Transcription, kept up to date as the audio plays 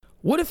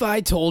What if I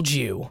told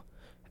you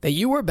that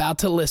you were about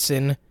to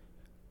listen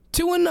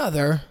to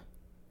another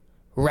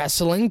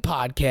wrestling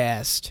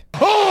podcast?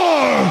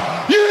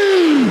 Are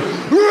you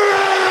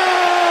ready?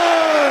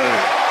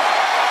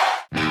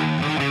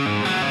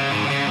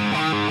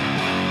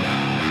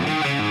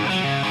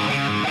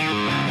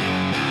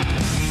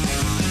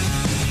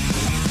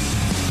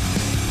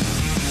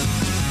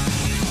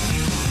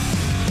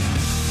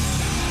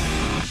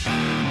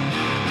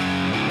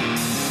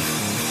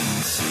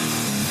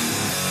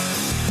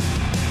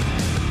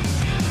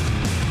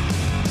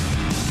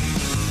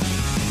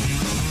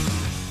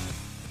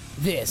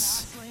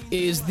 This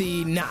is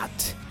the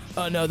Not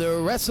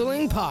Another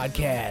Wrestling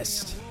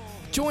Podcast.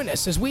 Join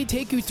us as we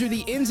take you through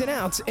the ins and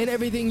outs and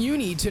everything you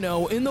need to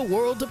know in the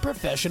world of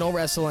professional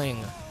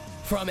wrestling.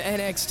 From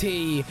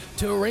NXT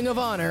to Ring of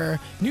Honor,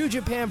 New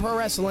Japan Pro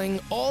Wrestling,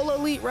 All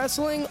Elite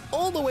Wrestling,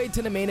 all the way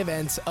to the main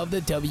events of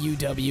the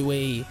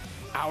WWE.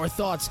 Our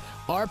thoughts,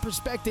 our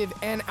perspective,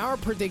 and our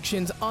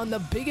predictions on the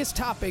biggest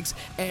topics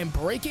and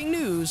breaking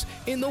news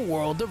in the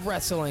world of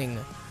wrestling.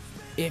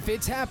 If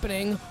it's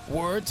happening,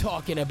 we're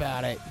talking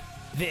about it.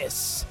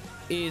 This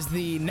is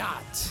the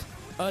Not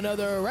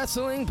Another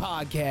Wrestling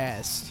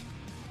Podcast.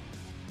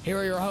 Here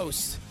are your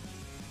hosts,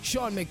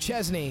 Sean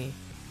McChesney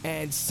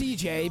and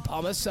CJ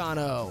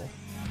Palmisano.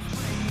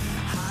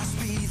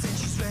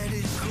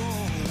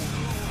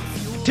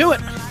 Do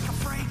it.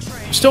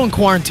 I'm still in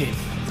quarantine.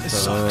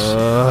 This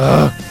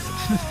sucks.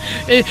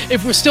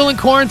 If we're still in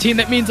quarantine,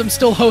 that means I'm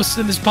still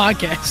hosting this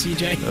podcast,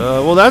 CJ.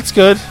 Well, that's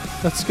good.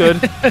 That's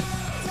good.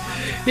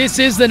 This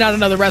is the Not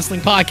Another Wrestling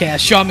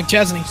Podcast. Sean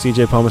McChesney.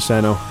 CJ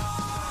Palmisano.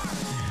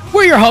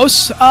 We're your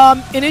hosts.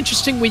 An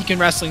interesting week in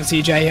wrestling,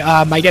 CJ.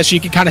 I guess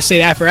you could kind of say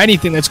that for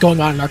anything that's going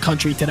on in our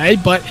country today,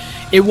 but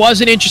it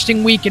was an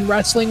interesting week in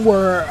wrestling.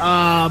 We're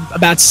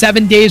about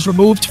 7 days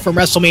removed from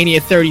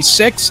Wrestlemania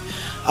 36.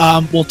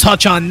 We'll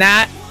touch on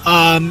that.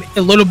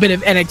 A little bit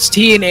of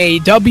NXT and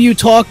AEW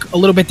talk a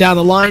little bit down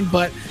the line,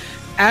 but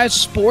as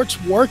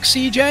sports work,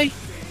 CJ,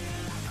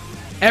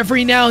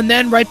 every now and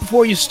then, right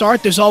before you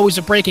start, there's always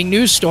a breaking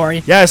news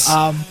story. Yes,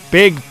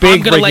 big I'm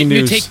breaking gonna let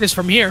news. you take this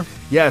from here.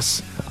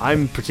 Yes,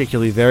 I'm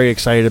particularly very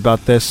excited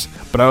about this,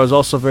 but I was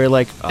also very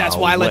like, That's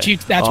why I let you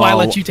take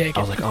it.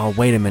 I was like, oh,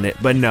 wait a minute.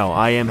 But no,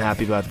 I am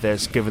happy about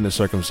this, given the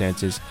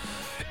circumstances.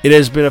 It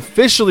has been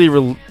officially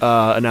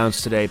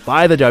announced today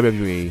by the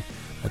WWE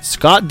that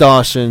Scott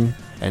Dawson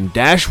and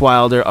Dash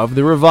Wilder of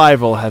The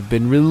Revival have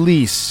been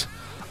released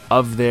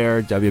of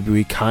their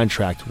WWE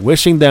contract,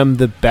 wishing them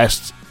the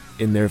best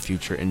in their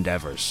future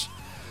endeavors.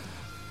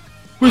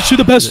 Wish you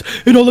the best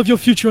in all of your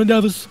future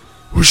endeavors.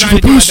 Wish you Trying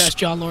the to do my best. best,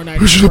 John Laurinaitis.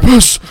 Wish you the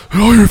best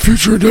in all your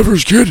future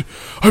endeavors, kid.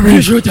 I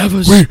mean, Future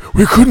endeavors.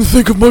 we couldn't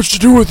think of much to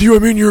do with you. I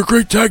mean, you're a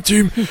great tag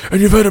team,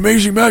 and you've had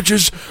amazing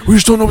matches. We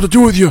just don't know what to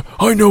do with you.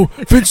 I know.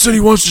 Vince said he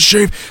wants to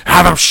shave.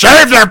 Have them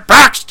shave their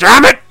backs,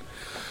 damn it!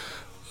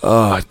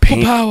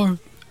 Power.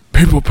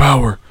 People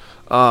power.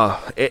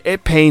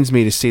 It pains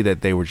me to see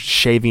that they were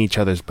shaving each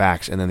other's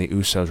backs and then the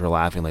Usos were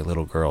laughing like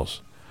little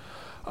girls.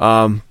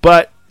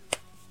 But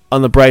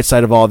on the bright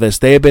side of all this,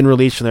 they have been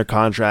released from their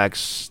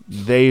contracts.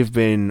 They've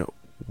been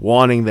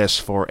wanting this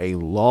for a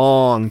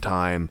long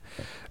time.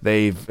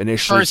 They've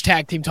initially... First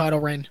tag team title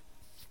reign.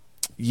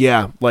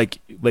 Yeah, like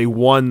they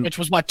won... Which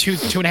was, what, two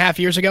and a half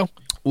years ago?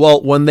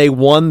 Well, when they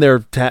won their...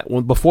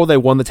 before they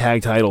won the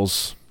tag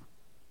titles,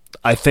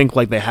 I think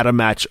like they had a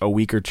match a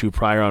week or two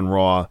prior on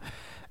Raw,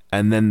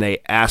 and then they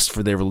asked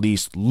for their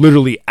release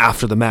literally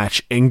after the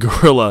match in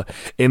Gorilla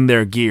in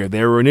their gear.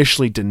 They were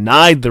initially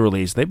denied the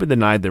release. They've been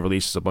denied the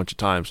releases a bunch of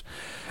times.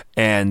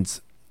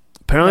 And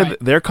apparently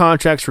their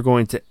contracts were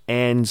going to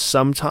end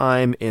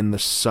sometime in the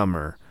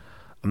summer.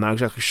 I'm not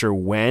exactly sure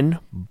when,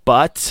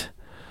 but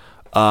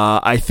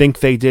I think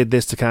they did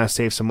this to kind of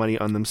save some money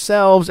on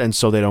themselves and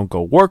so they don't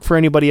go work for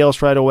anybody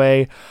else right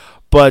away.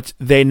 But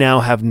they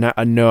now have a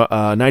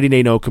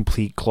 90-day no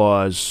compete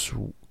clause,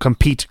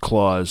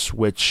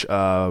 which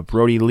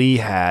Brody Lee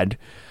had,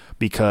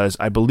 because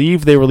I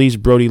believe they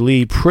released Brody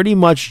Lee pretty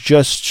much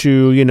just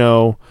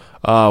to,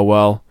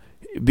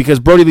 because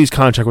Brody Lee's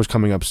contract was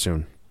coming up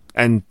soon.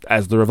 And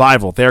as the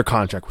Revival, their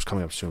contract was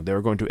coming up soon. They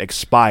were going to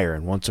expire,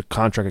 and once a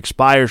contract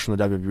expires from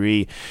the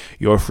WWE,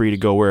 you're free to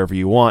go wherever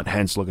you want,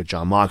 hence look at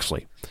Jon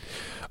Moxley.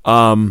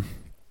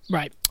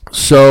 Right.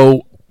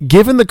 So,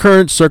 given the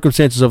current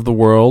circumstances of the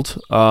world,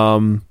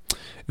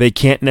 they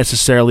can't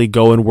necessarily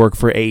go and work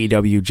for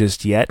AEW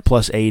just yet.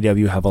 Plus,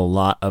 AEW have a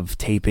lot of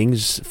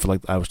tapings. For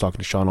like I was talking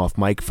to Sean off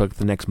mic for like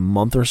the next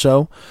month or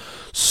so.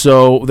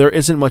 So there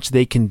isn't much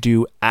they can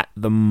do at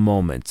the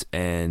moment.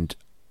 And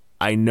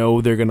I know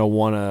they're going to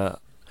want to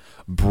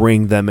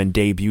bring them and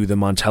debut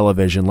them on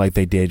television like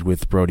they did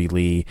with Brody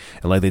Lee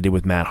and like they did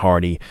with Matt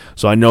Hardy.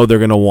 So I know they're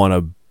going to want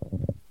to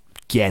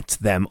get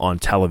them on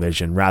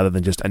television rather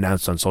than just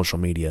announced on social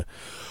media.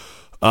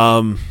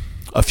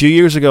 A few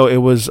years ago,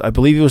 I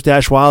believe it was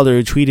Dash Wilder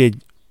who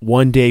tweeted,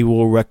 "One day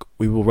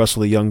we will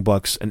wrestle the Young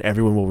Bucks and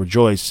everyone will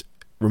rejoice.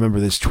 Remember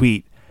this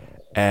tweet."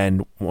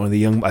 And one of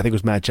the I think it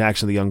was Matt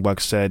Jackson, the Young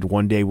Bucks said,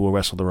 "One day we'll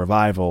wrestle the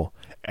Revival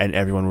and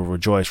everyone will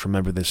rejoice.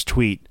 Remember this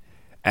tweet."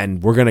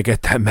 and we're gonna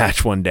get that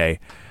match one day.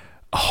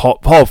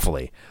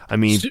 Hopefully, I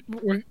mean,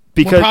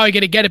 because we're probably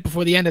gonna get it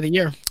before the end of the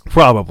year.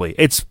 Probably,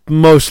 it's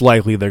most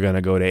likely they're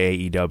gonna go to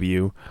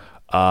AEW,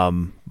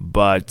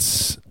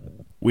 but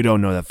we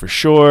don't know that for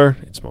sure.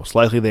 It's most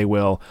likely they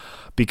will.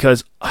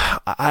 Because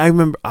I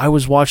remember I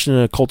was watching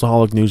a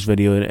Cultaholic news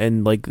video,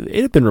 and like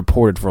it had been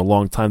reported for a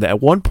long time that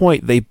at one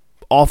point they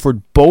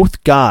offered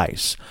both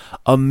guys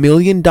 $1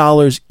 million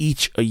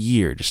each a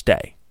year to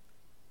stay,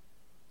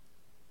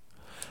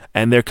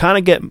 and they're kind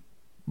of getting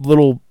a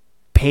little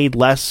paid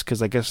less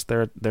because I guess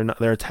they're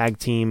a tag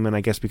team, and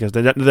I guess because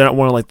they're not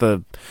one of like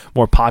the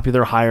more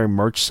popular, higher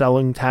merch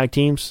selling tag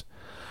teams.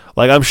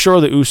 Like I'm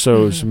sure the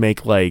Usos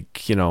make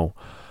like a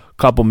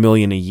couple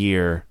million a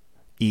year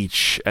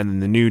each, and then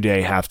the New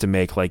Day have to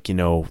make like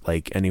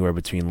anywhere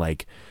between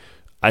like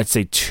I'd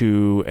say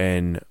 2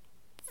 and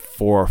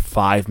 4 or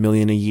 5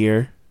 million a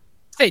year.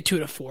 Say 2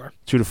 to 4.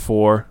 2 to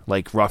 4,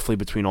 like roughly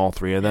between all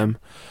three of them,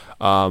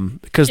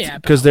 because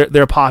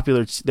they're a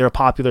popular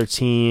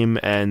team,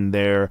 and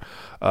they're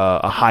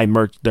high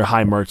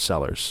merch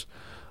sellers.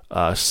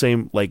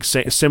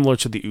 Similar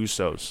to the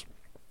Usos,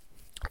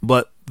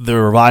 but the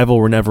Revival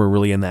were never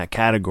really in that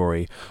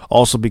category.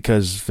 Also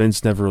because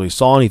Vince never really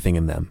saw anything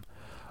in them.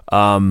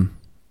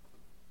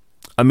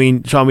 I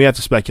mean, Sean, we have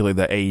to speculate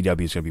that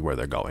AEW is going to be where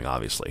they're going,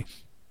 obviously.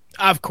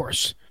 Of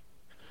course.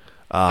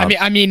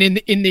 I mean,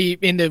 in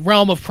the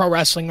realm of pro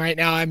wrestling right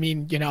now, I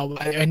mean,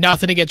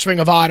 nothing against Ring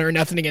of Honor,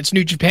 nothing against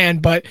New Japan,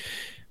 but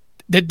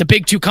the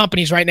big two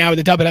companies right now are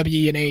the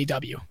WWE and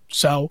AEW.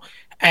 So,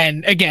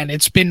 and again,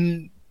 it's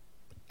been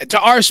to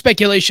our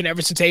speculation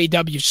ever since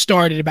AEW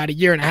started about a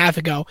year and a half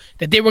ago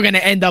that they were going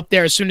to end up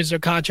there as soon as their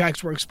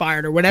contracts were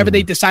expired or whenever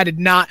they decided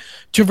not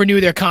to renew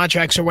their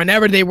contracts or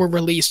whenever they were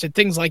released and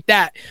things like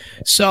that.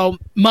 So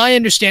my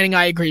understanding,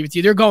 I agree with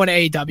you. They're going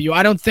to AEW.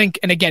 I don't think,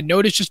 and again,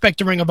 no disrespect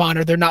to Ring of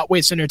Honor, they're not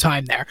wasting their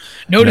time there.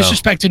 No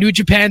disrespect to New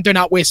Japan, they're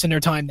not wasting their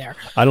time there.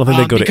 I don't think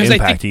they go to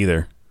Impact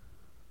either.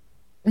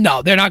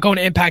 No, they're not going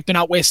to Impact. They're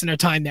not wasting their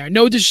time there.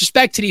 No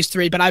disrespect to these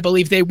three, but I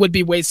believe they would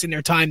be wasting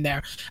their time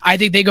there. I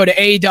think they go to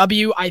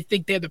AEW. I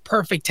think they're the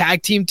perfect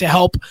tag team to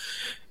help,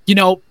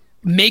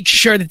 make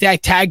sure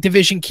that tag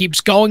division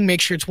keeps going,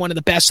 make sure it's one of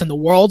the best in the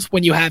world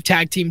when you have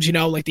tag teams,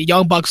 like the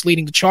Young Bucks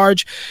leading the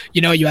charge.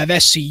 You have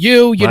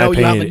SCU, you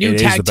have a new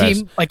tag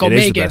team like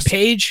Omega and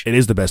Page. It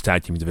is the best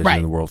tag team division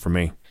in the world for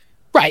me.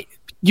 Right.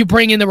 You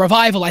bring in the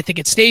Revival, I think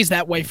it stays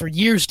that way for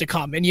years to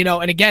come. And,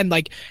 and again,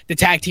 like the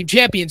tag team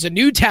champions, a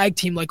new tag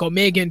team like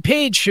Omega and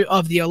Page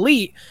of the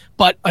Elite,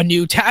 but a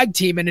new tag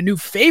team and a new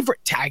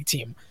favorite tag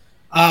team.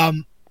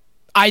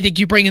 I think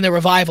you bring in the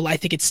Revival, I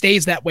think it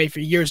stays that way for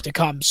years to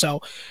come.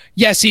 So,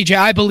 yes, CJ,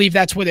 I believe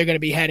that's where they're going to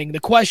be heading.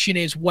 The question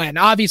is when.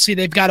 Obviously,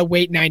 they've got to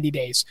wait 90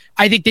 days.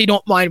 I think they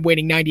don't mind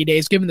waiting 90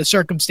 days given the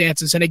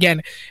circumstances. And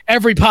again,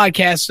 every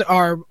podcast,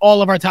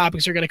 all of our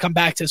topics are going to come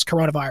back to this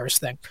coronavirus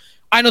thing.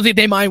 I don't think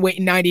they mind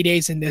waiting 90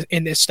 days in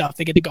this stuff.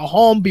 They get to go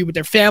home, be with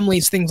their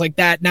families, things like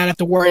that, not have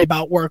to worry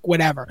about work,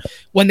 whatever.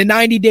 When the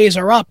 90 days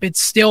are up,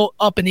 it's still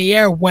up in the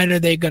air. When are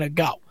they going to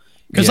go?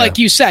 Because like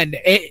you said,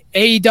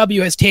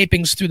 AEW has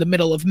tapings through the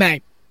middle of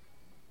May.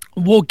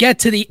 We'll get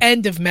to the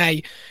end of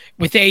May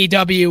with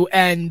AEW,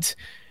 and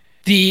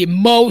the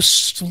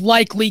most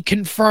likely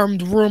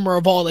confirmed rumor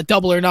of all that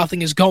Double or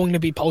Nothing is going to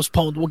be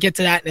postponed. We'll get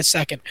to that in a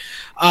second.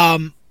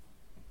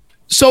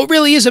 So it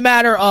really is a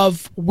matter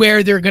of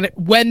when they're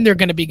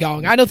gonna be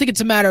going. I don't think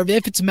it's a matter of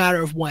if, it's a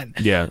matter of when.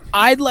 Yeah.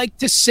 I'd like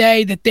to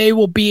say that they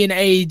will be in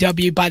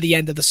AEW by the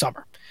end of the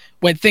summer.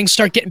 When things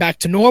start getting back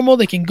to normal,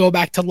 they can go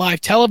back to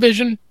live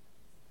television.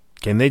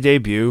 Can they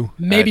debut?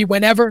 Maybe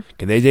whenever.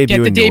 Can they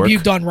debut in Newark? Get the debut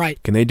done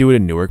right. Can they do it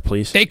in Newark,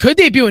 please? They could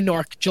debut in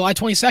Newark. July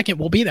 22nd.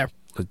 We'll be there.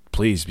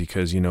 Please,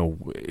 because,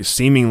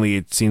 seemingly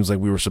it seems like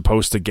we were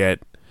supposed to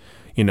get,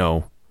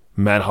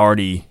 Matt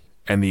Hardy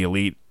and the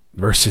Elite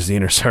versus the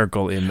Inner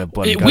Circle in the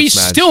Blood and Guts match. We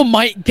still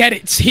might get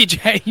it,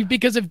 CJ,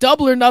 because if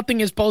Double or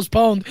Nothing is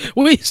postponed,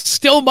 we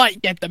still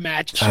might get the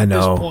match at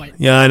this point.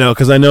 Yeah, I know,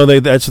 because I know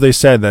that's what they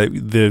said,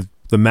 that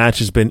the match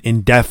has been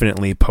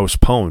indefinitely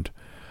postponed.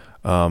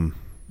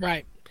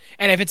 Right.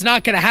 And if it's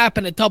not going to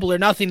happen at Double or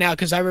Nothing now,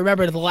 because I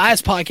remember the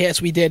last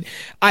podcast we did,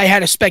 I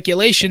had a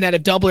speculation that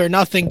if Double or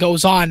Nothing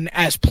goes on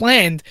as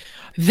planned,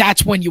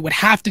 that's when you would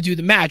have to do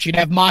the match. You'd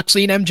have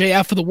Moxley and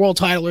MJF for the world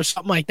title or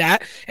something like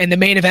that, and the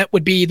main event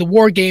would be the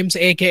War Games,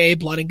 a.k.a.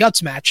 Blood and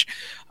Guts match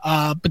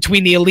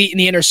between the Elite and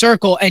the Inner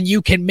Circle, and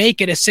you can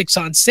make it a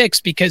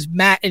 6-on-6 because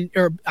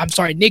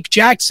Nick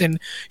Jackson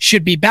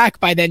should be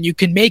back by then. You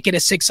can make it a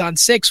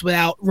 6-on-6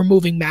 without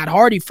removing Matt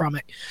Hardy from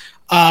it.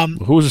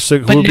 Who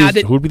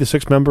would be the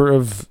sixth member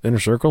of Inner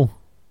Circle?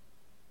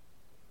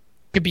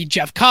 Could be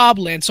Jeff Cobb,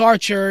 Lance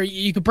Archer.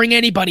 You could bring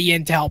anybody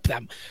in to help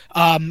them.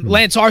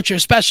 Lance Archer,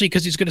 especially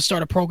because he's going to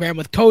start a program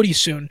with Cody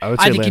soon.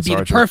 I think he'd be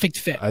the perfect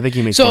fit. I think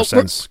he makes more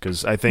sense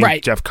because I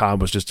think Jeff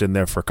Cobb was just in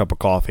there for a cup of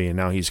coffee, and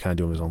now he's kind of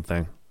doing his own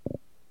thing.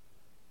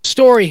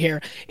 Story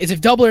here is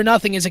if Double or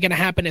Nothing isn't going to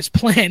happen as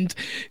planned,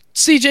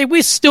 CJ,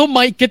 we still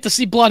might get to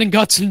see Blood and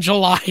Guts in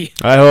July.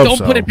 I hope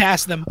Don't put it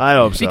past them. I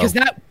hope so.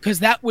 Because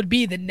that would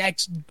be the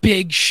next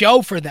big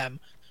show for them.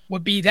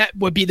 would be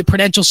the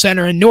Prudential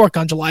Center in Newark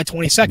on July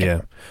 22nd.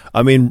 Yeah,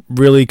 I mean,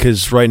 really,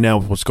 because right now,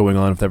 what's going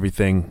on with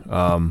everything?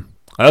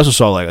 I also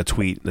saw like a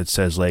tweet that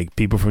says like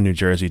people from New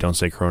Jersey don't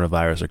say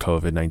coronavirus or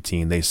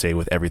COVID-19; they say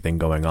with everything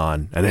going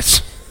on, and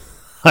it's.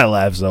 I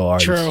laugh so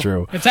hard. True. It's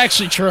true. It's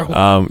actually true.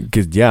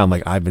 Because I'm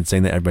like, I've been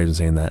saying that. Everybody's been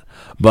saying that.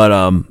 But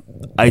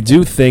I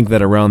do think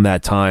that around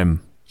that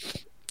time,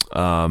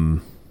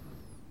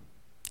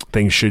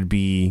 things should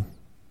be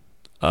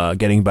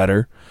getting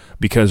better,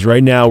 because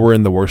right now we're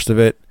in the worst of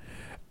it,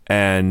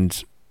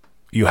 and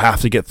you have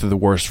to get through the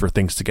worst for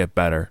things to get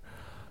better.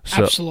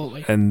 So,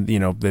 absolutely. And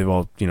they've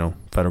all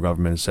federal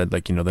government has said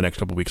like the next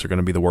couple of weeks are going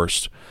to be the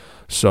worst.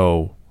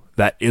 So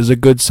that is a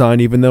good sign,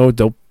 even though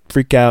don't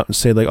freak out and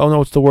say like, oh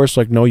no, it's the worst.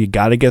 Like, no, you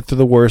got to get through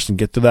the worst and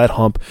get through that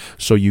hump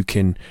so you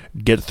can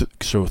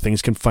so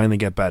things can finally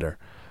get better.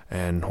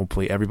 And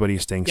hopefully everybody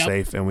is staying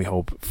safe. And we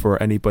hope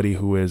for anybody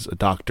who is a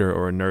doctor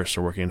or a nurse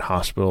or working in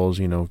hospitals,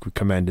 we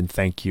commend and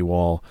thank you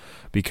all,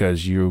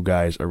 because you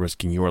guys are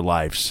risking your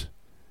lives.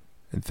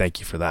 And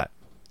thank you for that.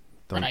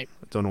 I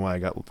don't know why I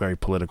got very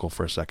political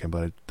for a second,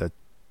 but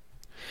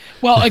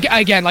well,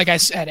 again, like I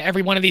said,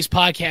 every one of these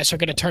podcasts are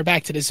going to turn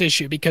back to this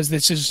issue, because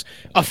this is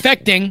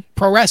affecting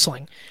pro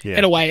wrestling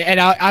in a way. And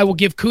I will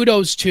give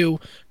kudos to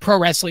pro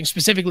wrestling,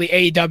 specifically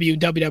AEW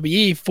and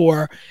WWE,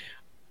 for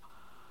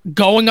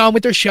going on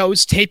with their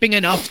shows, taping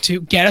enough to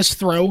get us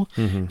through.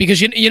 Mm-hmm.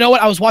 Because you know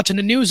what? I was watching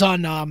the news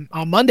on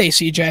Monday,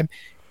 CJ,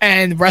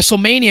 and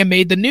WrestleMania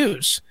made the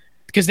news.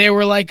 Because they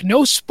were like,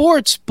 no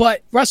sports,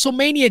 but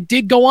WrestleMania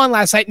did go on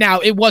last night.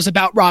 Now, it was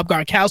about Rob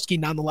Gronkowski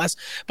nonetheless.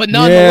 But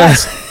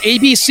nonetheless,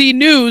 ABC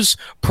News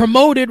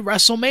promoted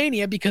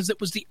WrestleMania because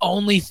it was the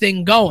only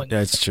thing going.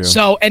 That's true.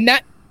 So, and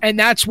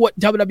that's what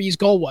WWE's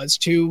goal was,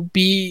 to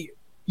be,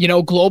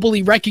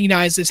 globally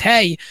recognized as,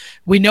 hey,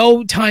 we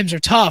know times are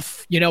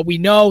tough. We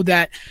know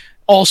that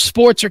all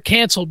sports are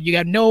canceled. You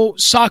have no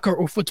soccer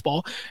or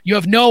football. You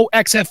have no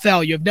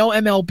XFL. You have no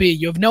MLB.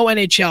 You have no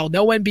NHL,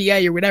 no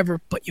NBA or whatever,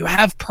 but you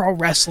have pro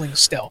wrestling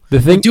still.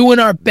 We're doing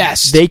our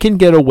best. They can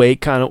get away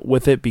kind of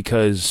with it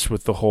because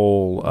with the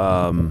whole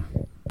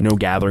no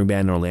gathering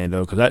ban in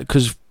Orlando,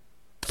 because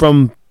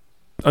from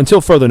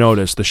until further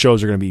notice, the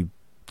shows are going to be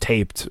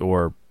taped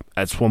or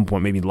at one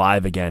point maybe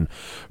live again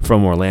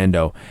from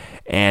Orlando.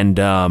 And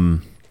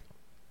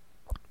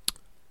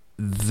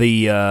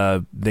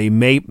they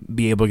may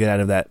be able to get out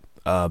of that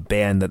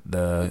ban that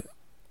the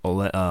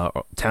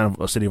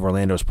city of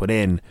Orlando has put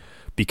in,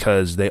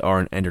 because they are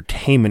an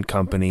entertainment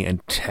company,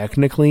 and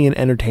technically an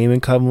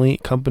entertainment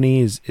company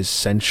is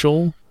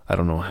essential. I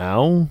don't know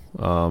how,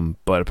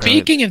 but apparently.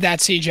 Speaking of that,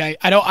 CJ,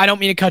 I don't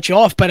mean to cut you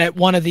off, but at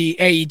one of the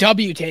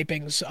AEW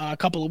tapings a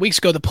couple of weeks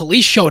ago, the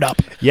police showed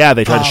up. Yeah,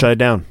 they tried to shut it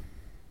down.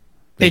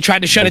 They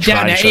tried to shut it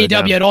down. Now,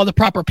 AEW had all the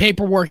proper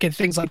paperwork and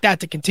things like that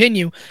to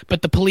continue,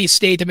 but the police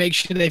stayed to make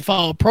sure they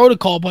followed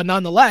protocol. But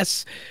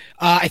nonetheless,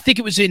 I think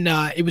it was in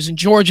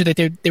Georgia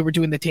that they were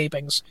doing the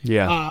tapings.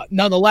 Yeah.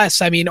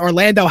 Nonetheless, I mean,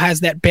 Orlando has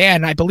that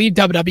ban. I believe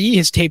WWE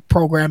has taped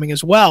programming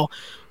as well.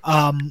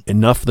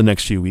 Enough for the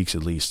next few weeks,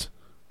 at least.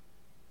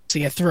 To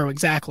get through,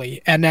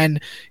 exactly. And then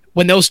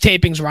when those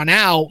tapings run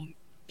out,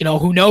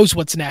 who knows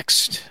what's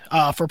next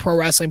for pro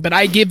wrestling. But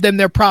I give them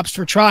their props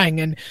for trying.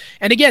 And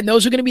again,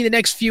 those are going to be the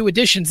next few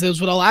editions.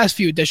 Those were the last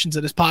few editions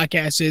of this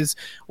podcast. Is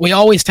we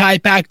always tie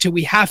it back to,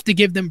 we have to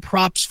give them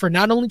props for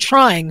not only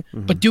trying,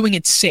 but doing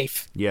it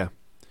safe. Yeah.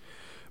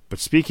 But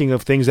speaking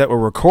of things that were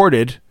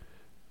recorded,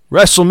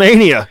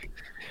 WrestleMania.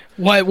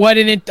 What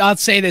in it? I'll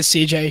say this,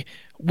 CJ.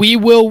 We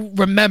will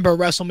remember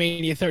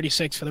WrestleMania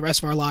 36 for the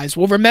rest of our lives.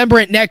 We'll remember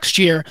it next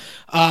year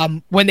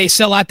when they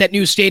sell out that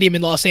new stadium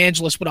in Los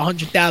Angeles with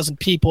 100,000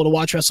 people to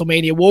watch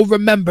WrestleMania. We'll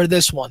remember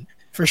this one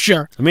for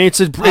sure. I mean,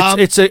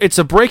 it's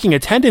a breaking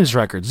attendance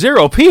record.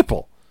 0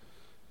 people.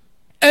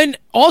 And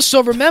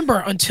also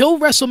remember, until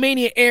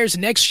WrestleMania airs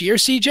next year,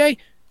 CJ,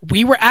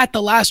 we were at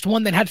the last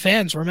one that had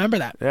fans. Remember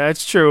that. Yeah,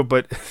 it's true,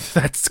 but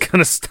that's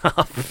gonna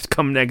stop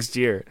come next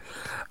year.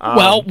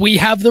 Well, we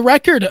have the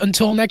record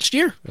until next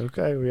year.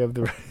 Okay, we have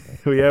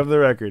the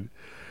record.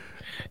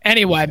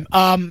 Anyway,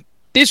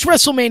 this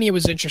WrestleMania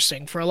was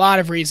interesting for a lot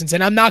of reasons,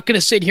 and I'm not going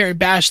to sit here and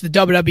bash the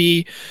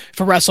WWE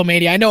for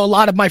WrestleMania. I know a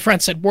lot of my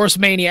friends said worst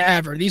Mania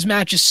ever. These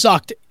matches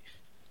sucked.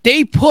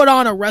 They put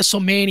on a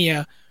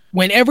WrestleMania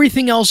when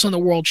everything else in the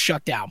world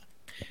shut down.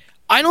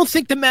 I don't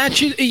think the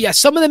matches... Yeah,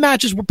 some of the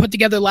matches were put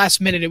together last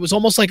minute. It was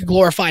almost like a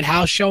glorified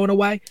house show in a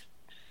way.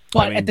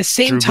 But at the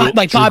same time,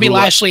 like Bobby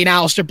Lashley and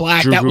Aleister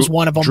Black, that was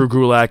one of them. Drew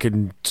Gulak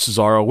and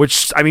Cesaro,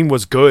 which, I mean,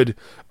 was good,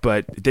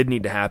 but it didn't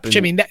need to happen.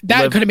 I mean,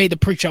 that could have made the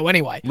pre-show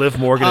anyway. Liv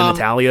Morgan and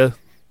Natalya.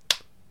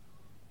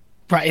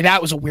 Right,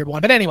 that was a weird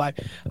one. But anyway,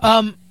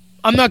 I'm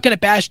not going to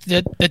bash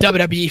the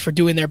WWE for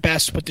doing their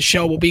best with the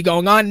show will be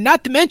going on.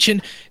 Not to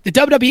mention, the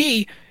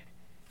WWE,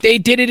 they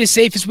did it as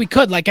safe as we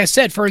could. Like I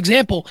said, for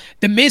example,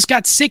 The Miz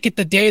got sick at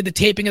the day of the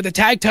taping of the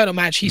tag title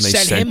match. They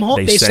sent him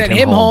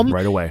home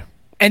right away.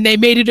 And they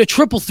made it a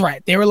triple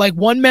threat. They were like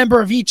one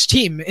member of each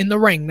team in the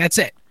ring. That's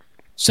it.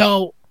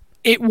 So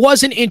it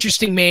was an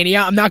interesting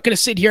Mania. I'm not going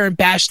to sit here and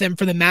bash them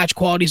for the match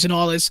qualities and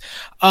all this.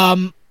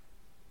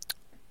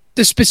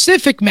 the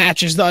specific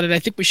matches, though, that I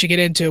think we should get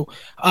into.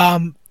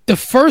 The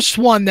first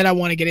one that I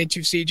want to get into,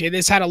 CJ,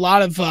 this had a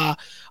lot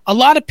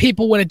of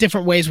people went in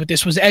different ways with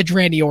this, was Edge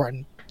Randy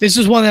Orton. This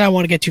is one that I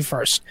want to get to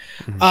first.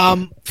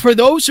 For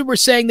those who were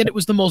saying that it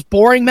was the most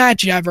boring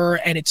match ever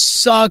and it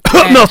sucked.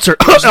 Meltzer,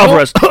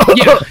 Alvarez.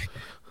 Yeah,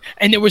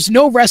 and there was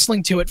no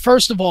wrestling to it.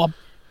 First of all,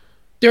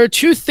 there are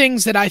two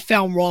things that I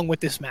found wrong with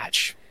this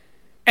match.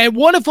 And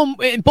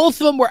both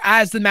of them were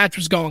as the match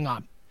was going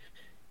on.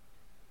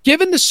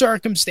 Given the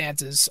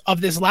circumstances of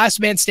this last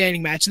man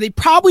standing match, they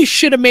probably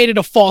should have made it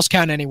a false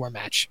count anywhere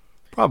match.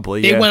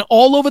 Probably, They went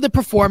all over the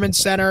performance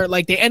center.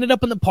 Like, they ended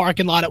up in the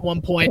parking lot at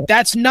one point.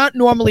 That's not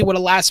normally what a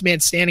last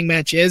man standing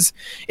match is.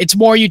 It's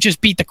more you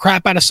just beat the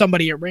crap out of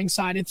somebody at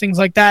ringside and things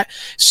like that.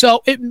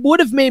 So it would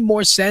have made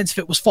more sense if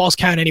it was false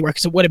count anywhere,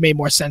 because it would have made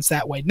more sense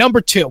that way. Number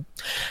two,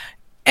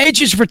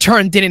 Edge's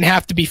return didn't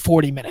have to be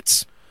 40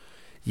 minutes.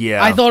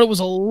 Yeah, I thought it was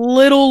a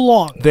little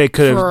long. They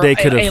could have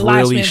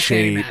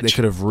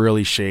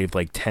really shaved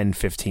like 10,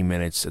 15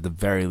 minutes at the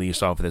very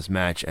least off of this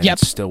match, and it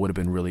still would have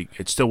been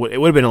it would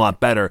have been a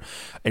lot better,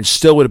 and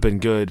still would have been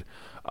good.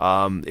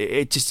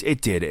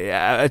 It did.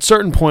 At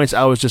certain points,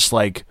 I was just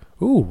like,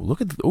 ooh,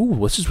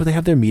 this is where they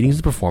have their meetings in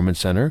the Performance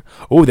Center.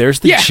 Oh,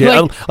 there's the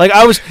gym.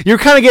 You're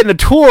kind of getting a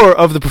tour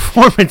of the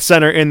Performance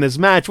Center in this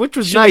match, which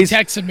was nice.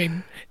 Texted me.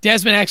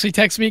 Desmond actually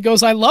texted me. He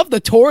goes, I love the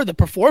tour of the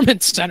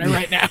Performance Center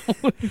right now.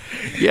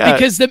 Yeah.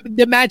 Because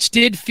the match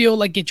did feel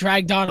like it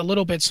dragged on a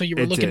little bit, so you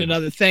were looking at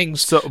other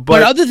things.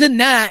 But other than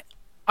that,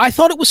 I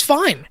thought it was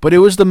fine. But it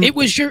was the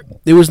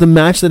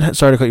match that,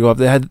 sorry to cut you off,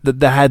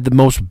 that had the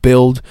most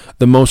build,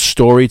 the most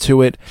story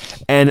to it.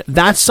 And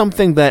that's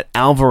something that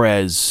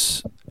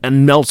Alvarez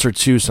and Meltzer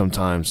too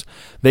sometimes,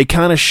 they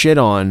kind of shit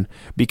on,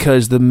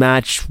 because the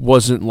match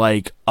wasn't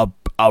like a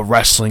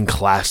wrestling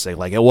classic.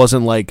 Like, it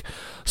wasn't like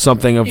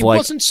something of it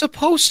wasn't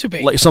supposed to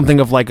be. Like something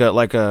of like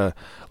an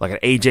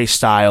AJ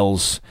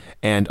Styles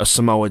and a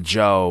Samoa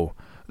Joe,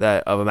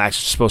 that of a match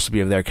that's supposed to be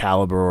of their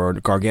caliber, or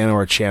Gargano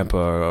or Ciampa,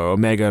 or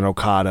Omega and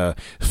Okada,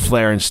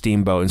 Flair and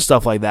Steamboat, and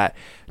stuff like that.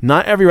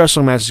 Not every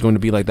wrestling match is going to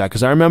be like that,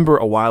 because I remember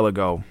a while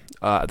ago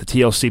at the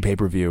TLC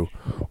pay-per-view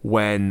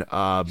when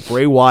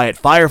Bray Wyatt,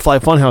 Firefly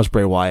Funhouse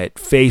Bray Wyatt,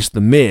 faced The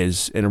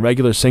Miz in a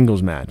regular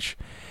singles match.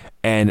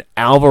 And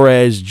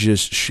Alvarez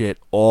just shit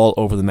all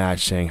over the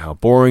match, saying how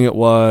boring it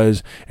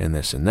was, and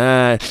this and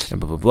that,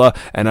 and blah blah blah.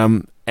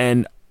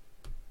 And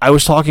I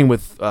was talking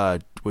with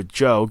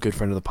Joe, good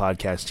friend of the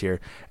podcast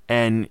here,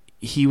 and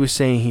he was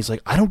saying, he's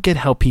like, I don't get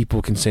how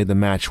people can say the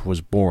match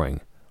was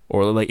boring,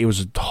 or like it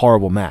was a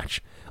horrible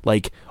match.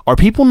 Like, are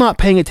people not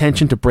paying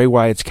attention to Bray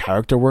Wyatt's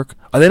character work?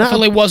 Are they not?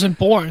 Definitely wasn't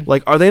boring.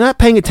 Like, are they not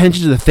paying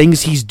attention to the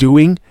things he's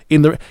doing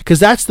in the? Because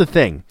that's the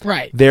thing.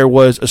 Right. There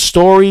was a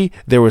story.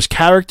 There was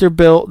character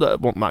build.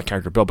 Well, not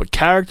character build, but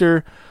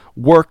character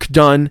work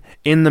done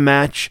in the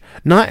match.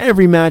 Not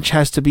every match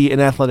has to be an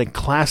athletic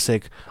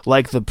classic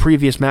like the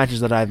previous matches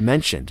that I've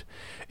mentioned.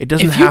 It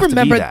doesn't have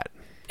to be that.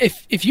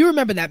 If you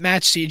remember that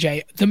match,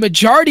 CJ, the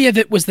majority of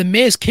it was The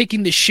Miz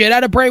kicking the shit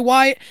out of Bray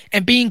Wyatt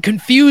and being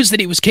confused that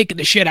he was kicking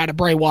the shit out of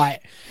Bray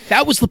Wyatt.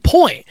 That was the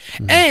point.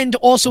 Mm-hmm. And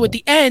also at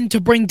the end,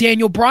 to bring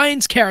Daniel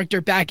Bryan's character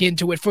back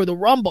into it for the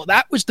Rumble.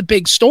 That was the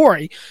big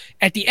story.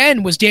 At the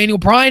end was Daniel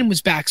Bryan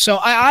was back. So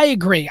I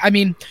agree. I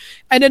mean,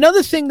 and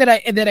another thing that I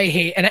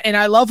hate, and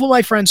I love when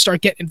my friends start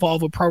getting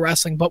involved with pro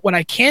wrestling, but what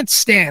I can't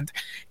stand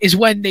is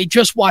when they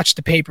just watch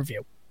the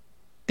pay-per-view.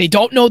 They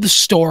don't know the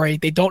story.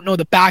 They don't know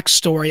the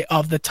backstory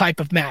of the type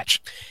of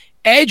match.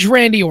 Edge,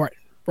 Randy Orton,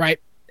 right?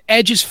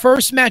 Edge's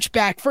first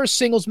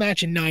singles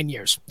match in 9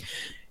 years.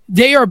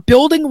 They are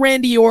building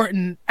Randy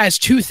Orton as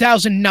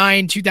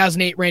 2009,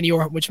 2008 Randy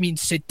Orton, which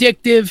means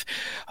addictive.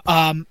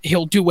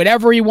 He'll do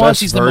whatever he wants.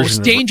 He's the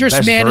most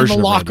dangerous man in the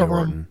locker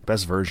room.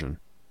 Best version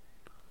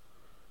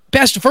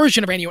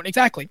of Randy Orton,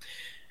 exactly.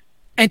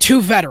 And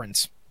two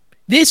veterans.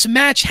 This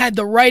match had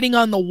the writing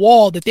on the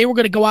wall that they were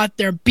going to go out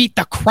there and beat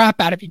the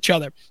crap out of each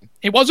other.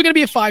 It wasn't going to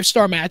be a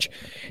 5-star match.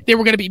 There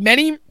were going to be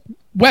many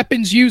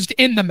weapons used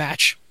in the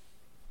match.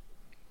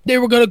 They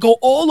were going to go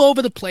all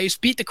over the place,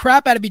 beat the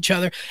crap out of each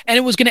other, and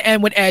it was going to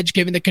end with Edge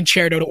giving the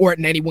concerto to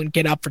Orton and he wouldn't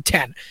get up for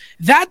 10.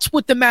 That's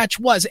what the match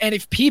was. And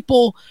if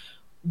people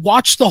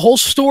watched the whole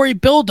story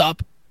build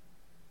up,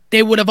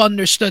 they would have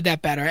understood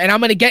that better. And I'm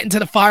going to get into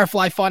the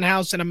Firefly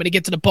Funhouse, and I'm going to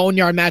get to the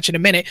Boneyard match in a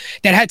minute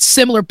that had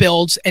similar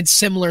builds and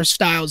similar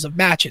styles of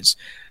matches.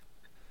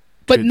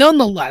 But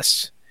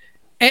nonetheless,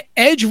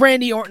 Edge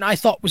Randy Orton I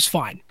thought was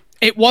fine.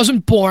 It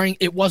wasn't boring.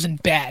 It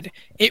wasn't bad.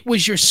 It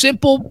was your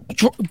simple,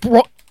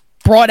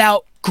 brought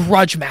out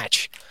grudge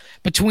match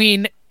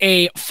between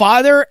a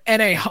father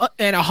and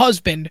a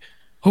husband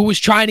who was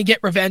trying to get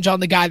revenge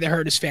on the guy that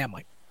hurt his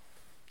family.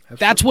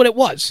 That's what it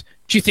was.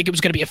 Do you think it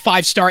was going to be a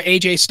 5-star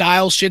AJ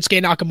Styles,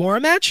 Shinsuke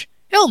Nakamura match?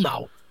 Hell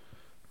no.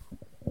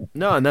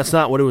 No, and that's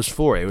not what it was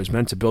for. It was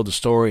meant to build a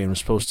story and was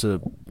supposed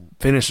to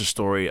finish the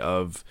story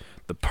of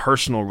the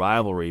personal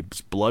rivalry,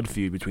 blood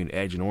feud between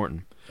Edge and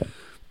Orton.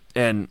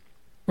 And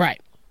right.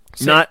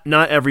 Not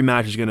every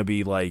match is going to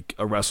be like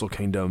a Wrestle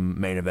Kingdom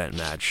main event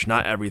match.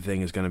 Not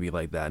everything is going to be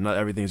like that. Not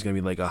everything is going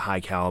to be like a high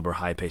caliber,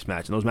 high paced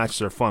match. And those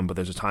matches are fun, but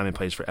there's a time and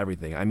place for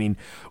everything. I mean,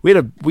 we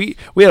had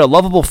a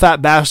lovable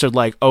fat bastard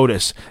like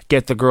Otis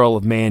get the girl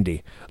of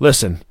Mandy.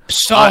 Listen,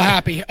 So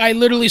happy. I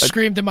literally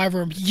screamed in my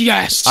room,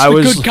 yes, the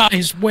good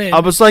guys win. I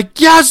was like,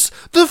 yes,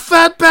 the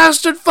fat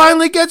bastard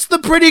finally gets the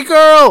pretty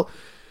girl.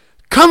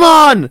 Come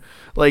on.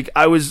 Like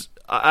I'm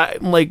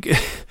like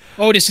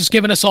Otis is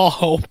giving us all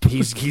hope.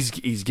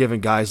 He's giving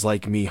guys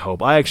like me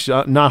hope. I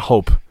actually not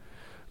hope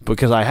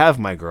because I have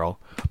my girl,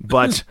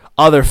 but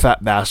other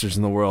fat bastards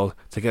in the world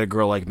to get a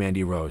girl like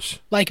Mandy Rose.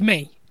 Like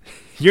me.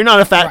 You're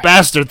not a fat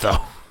bastard though.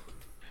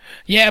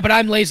 Yeah, but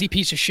I'm lazy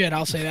piece of shit.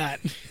 I'll say that.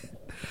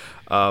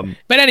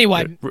 But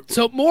anyway,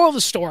 so moral of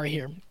the story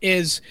here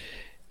is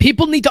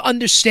people need to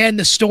understand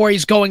the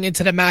stories going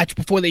into the match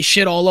before they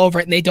shit all over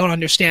it, and they don't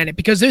understand it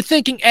because they're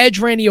thinking Edge,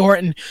 Randy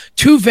Orton,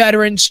 two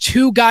veterans,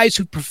 two guys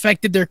who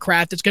perfected their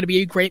craft. It's going to be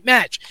a great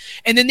match.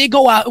 And then they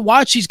go out and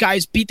watch these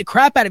guys beat the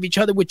crap out of each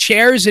other with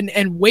chairs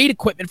and weight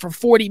equipment for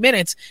 40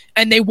 minutes,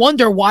 and they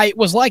wonder why it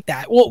was like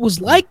that. Well, it was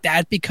like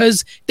that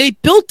because they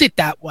built it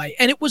that way,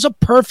 and it was a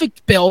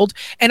perfect build,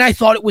 and I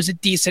thought it was a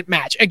decent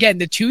match. Again,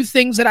 the two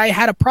things that I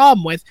had a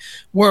problem with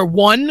were,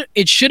 one,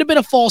 it should have been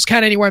a Falls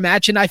Count Anywhere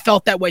match, and I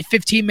felt that way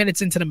 15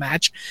 minutes into the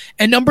match.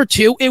 And number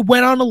two, it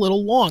went on a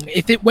little long.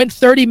 If it went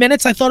 30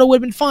 minutes, I thought it would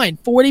have been fine.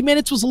 40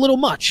 minutes was a little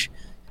much.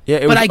 Yeah,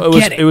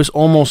 it was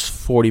almost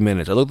 40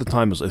 minutes. I looked at the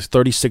time, it was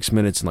 36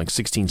 minutes and like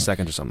 16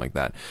 seconds or something like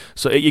that.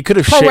 So you could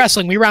have Pro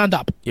wrestling, we round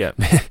up. Yeah.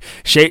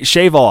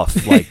 shave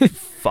off like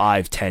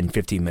 5, 10,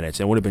 15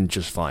 minutes and it would have been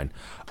just fine.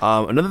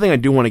 Another thing I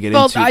do want to get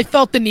into. I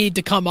felt the need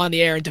to come on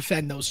the air and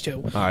defend those two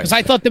because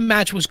I thought the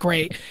match was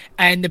great,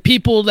 and the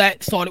people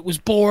that thought it was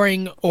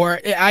boring, or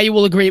I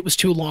will agree it was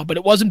too long, but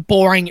it wasn't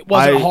boring. It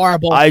wasn't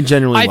horrible. I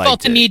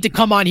felt the need to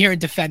come on here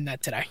and defend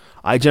that today.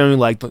 I generally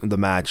liked the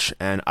match,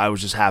 and I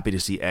was just happy to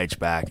see Edge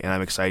back, and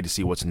I'm excited to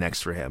see what's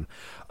next for him.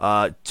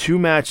 Two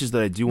matches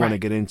that I do want to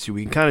get into.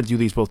 We can kind of do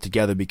these both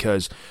together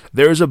because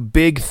there's a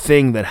big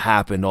thing that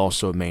happened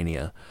also at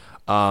Mania.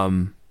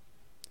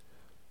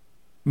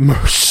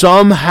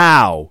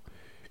 Somehow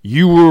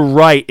you were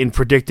right in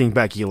predicting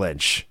Becky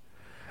Lynch.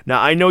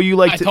 Now I know you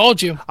like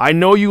told you. I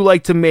know you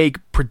like to make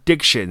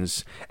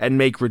predictions and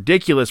make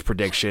ridiculous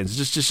predictions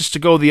just to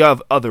go the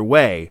other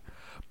way.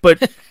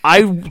 But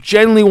I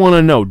genuinely want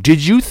to know,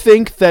 did you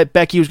think that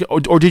Becky was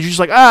or did you just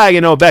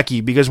like,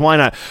 Becky, because why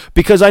not?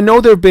 Because I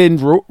know there have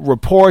been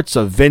reports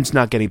of Vince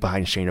not getting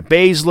behind Shayna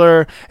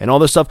Baszler and all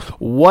this stuff.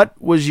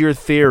 What was your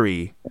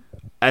theory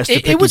as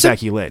to picking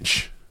Becky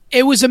Lynch?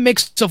 It was a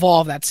mix of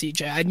all of that,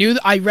 CJ.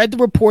 I read the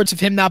reports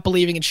of him not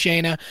believing in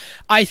Shayna.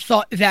 I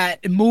thought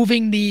that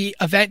moving the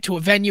event to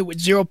a venue with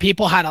 0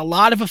 people had a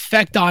lot of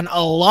effect on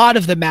a lot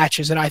of the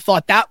matches, and I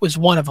thought that was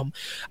one of them.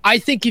 I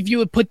think if you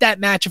would put that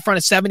match in front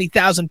of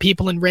 70,000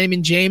 people in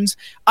Raymond James,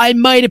 I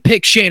might have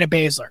picked Shayna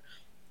Baszler.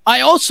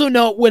 I also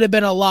know it would have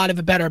been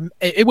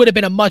it would have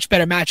been a much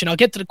better match, and I'll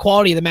get to the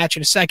quality of the match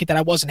in a second that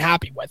I wasn't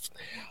happy with.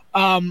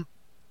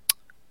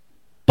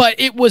 But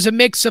it was a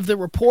mix of the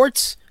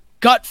reports,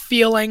 gut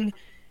feeling,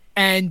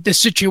 and the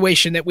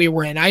situation that we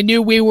were in. I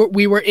knew we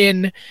were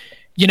in,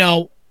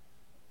 an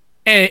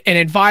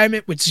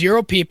environment with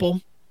 0 people.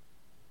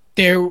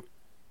 The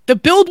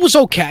build was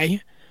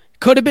okay,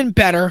 could have been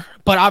better,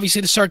 but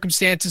obviously the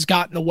circumstances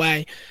got in the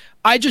way.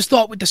 I just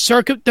thought with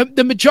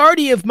the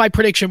majority of my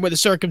prediction were the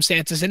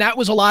circumstances, and that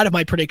was a lot of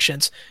my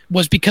predictions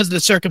was because of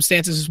the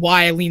circumstances is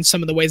why I leaned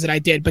some of the ways that I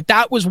did, but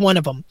that was one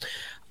of them.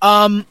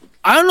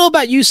 I don't know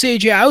about you,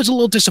 CJ. I was a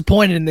little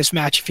disappointed in this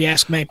match, if you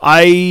ask me.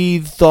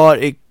 I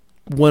thought it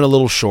went a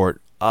little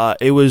short.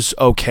 It was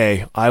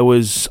okay. I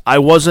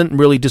wasn't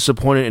really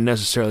disappointed in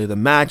necessarily the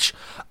match.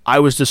 I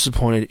was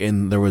disappointed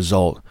in the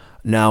result.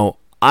 Now,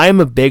 I'm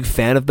a big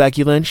fan of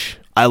Becky Lynch.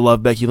 I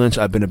love Becky Lynch.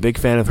 I've been a big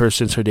fan of her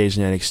since her days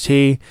in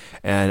NXT,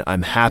 and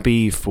I'm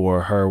happy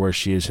for her where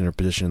she is in her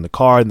position in the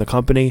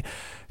company.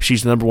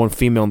 She's the number 1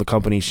 female in the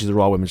company. She's the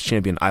Raw Women's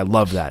Champion. I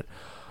love that.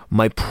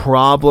 My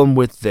problem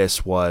with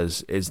this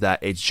is that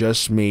it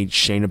just made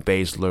Shayna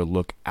Baszler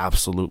look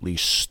absolutely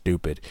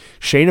stupid.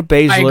 Shayna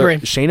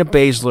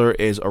Baszler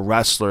is a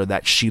wrestler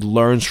that she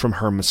learns from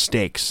her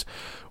mistakes.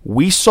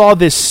 We saw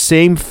this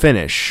same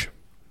finish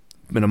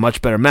in a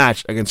much better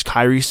match against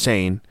Kairi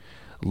Sane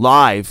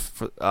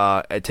live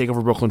at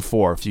TakeOver Brooklyn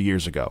 4 a few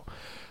years ago.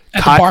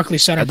 At the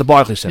Barclays Center.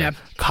 Yep.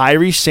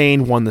 Kairi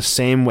Sane won the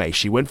same way.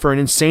 She went for an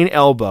insane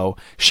elbow.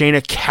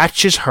 Shayna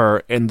catches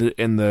her in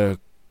the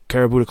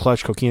Karabuta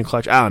clutch, coquina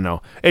clutch. I don't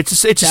know. It's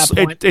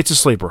a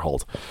sleeper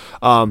hold.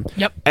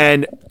 Yep.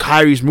 And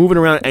Kyrie's moving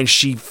around, and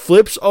she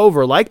flips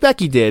over like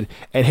Becky did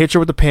and hits her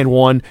with the pin.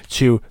 1,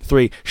 2,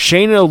 3.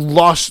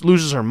 Shayna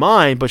loses her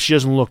mind, but she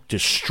doesn't look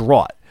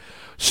distraught.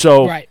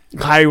 So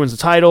Kyrie wins the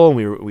title,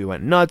 and we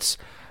went nuts.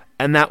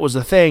 And that was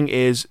the thing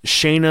is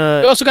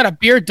Shayna. We also got a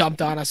beer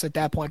dumped on us at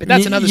that point, but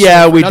that's another.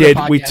 Yeah, story we for did.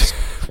 podcast.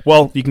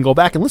 Well, you can go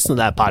back and listen to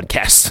that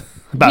podcast.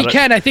 We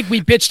can. I think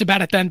we bitched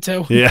about it then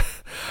too. Yeah.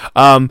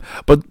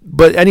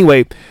 But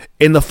anyway,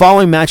 in the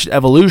following match at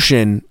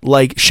Evolution,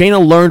 like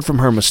Shayna learned from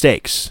her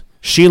mistakes.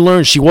 She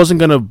learned she wasn't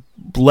gonna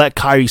let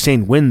Kairi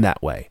Sane win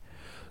that way.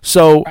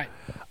 So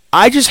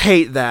I just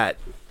hate that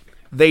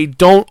they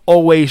don't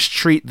always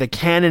treat the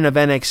canon of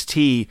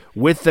NXT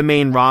with the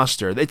main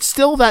roster. It's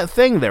still that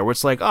thing there where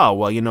it's like, oh,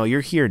 well, you're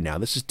here now.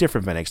 This is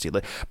different from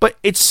NXT. But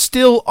it's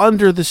still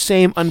under the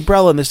same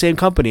umbrella and the same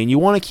company. And you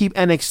want to keep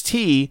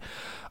NXT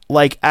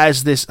like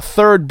as this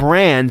third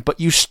brand, but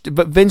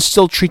Vince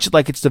still treats it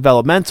like it's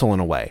developmental in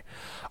a way.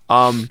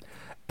 And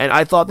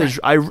I thought this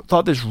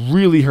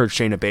really hurt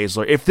Shayna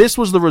Baszler. If this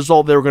was the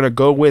result they were going to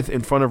go with in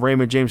front of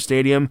Raymond James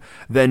Stadium,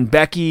 then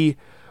Becky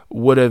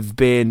would have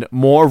been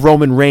more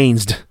Roman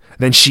Reigns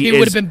than she is. It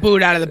would have been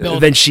booed out of the building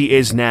than she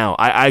is now.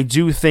 I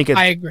do think.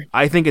 I agree.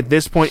 I think at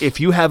this point, if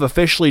you have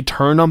officially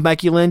turned on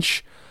Becky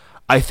Lynch,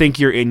 I think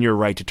you're in your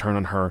right to turn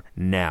on her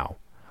now.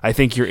 I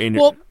think you're in.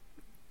 Well,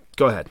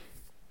 go ahead.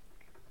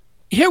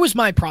 Here was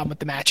my problem with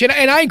the match, and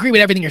I agree with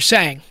everything you're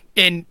saying.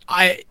 And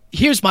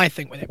here's my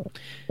thing with it.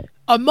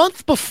 A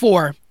month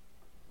before,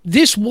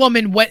 this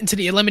woman went into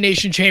the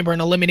Elimination Chamber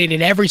and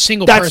eliminated every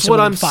single person. That's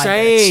what I'm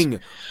saying.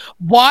 Minutes.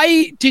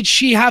 Why did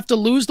she have to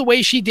lose the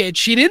way she did?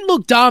 She didn't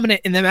look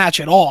dominant in the match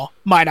at all,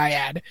 might I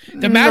add.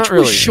 The match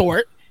was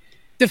short.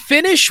 The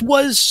finish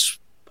was,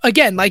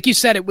 again, like you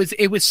said, it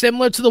was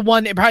similar to the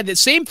one, probably the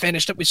same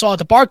finish that we saw at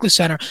the Barclays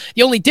Center.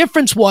 The only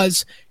difference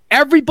was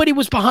everybody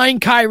was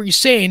behind Kairi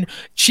Sane.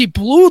 She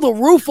blew the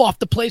roof off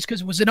the place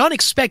because it was an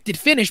unexpected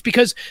finish,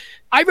 because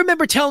I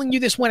remember telling you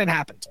this when it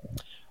happened.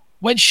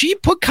 When she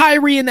put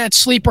Kairi in that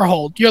sleeper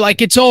hold, you're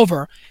like, it's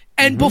over.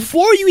 And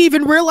before you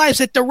even realize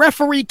that the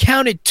referee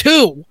counted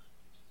 2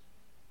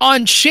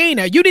 on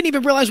Shayna, you didn't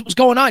even realize what was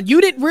going on. You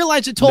didn't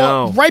realize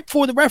until right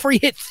before the referee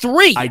hit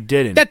 3 I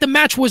didn't. That the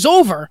match was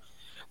over.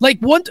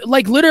 Like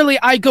literally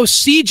I go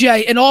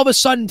CJ and all of a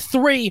sudden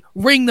 3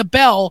 ring the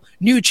bell,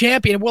 new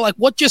champion. And we're like,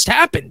 what just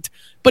happened?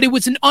 But it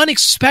was an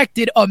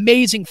unexpected,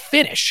 amazing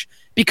finish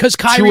because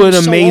Kairi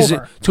was so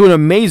over. To an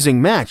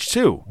amazing match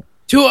too.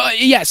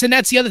 Yes, and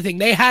that's the other thing.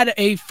 They had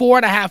a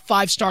 4.5,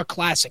 5-star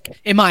classic,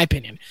 in my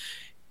opinion.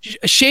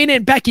 Shayna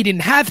and Becky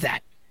didn't have that.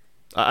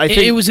 I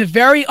think it was a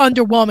very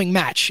underwhelming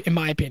match, in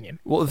my opinion.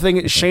 Well, the thing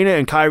is, Shayna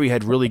and Kairi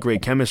had really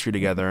great chemistry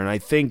together, and I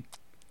think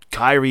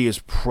Kairi is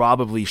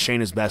probably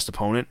Shayna's best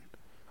opponent,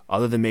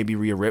 other than maybe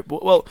Rhea Ripley.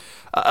 Well,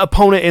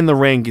 opponent in the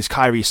ring is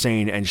Kairi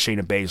Sane and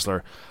Shayna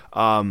Baszler.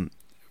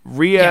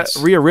 Rhea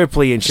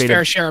Ripley and Shayna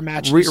fair share of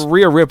matches.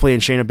 Rhea Ripley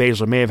and Shayna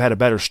Baszler may have had a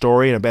better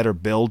story and a better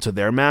build to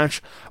their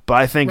match, but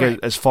I think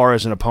as far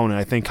as an opponent,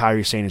 I think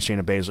Kairi Sane and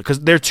Shayna Baszler, because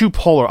they're two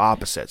polar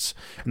opposites,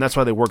 and that's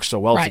why they work so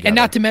well together. And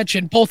not to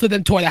mention, both of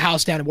them tore the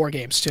house down in War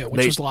Games too,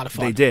 which was a lot of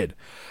fun. They did,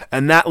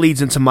 and that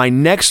leads into my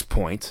next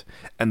point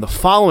and the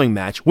following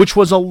match, which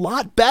was a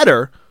lot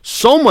better.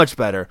 So much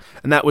better,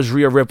 and that was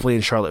Rhea Ripley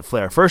and Charlotte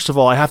Flair. First of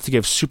all, I have to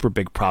give super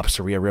big props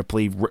to Rhea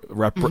Ripley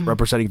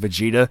representing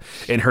Vegeta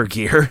in her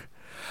gear.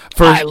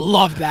 I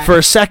love that. For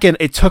a second,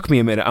 it took me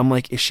a minute. I'm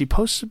like, is she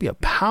supposed to be a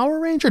Power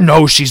Ranger?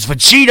 No, she's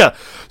Vegeta.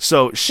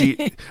 So she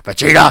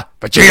Vegeta.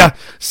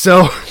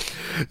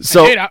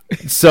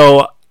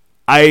 So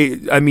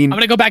I mean, I'm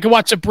gonna go back and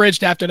watch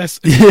Abridged after this.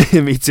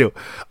 Me too.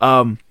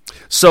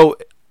 So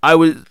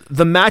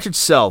the match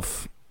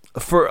itself,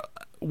 for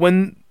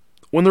when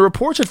the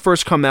reports had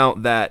first come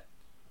out that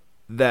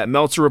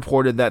Meltzer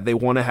reported that they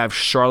want to have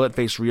Charlotte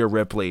face Rhea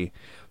Ripley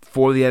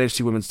for the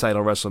NXT Women's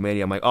title at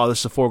WrestleMania, I'm like, oh, this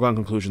is a foregone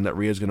conclusion that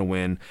Rhea's going to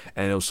win,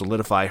 and it'll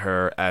solidify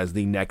her as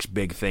the next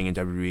big thing in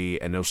WWE,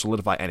 and it'll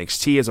solidify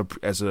NXT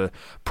as a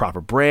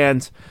proper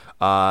brand.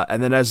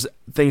 And then as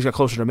things got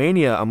closer to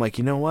Mania, I'm like,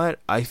 you know what?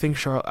 I think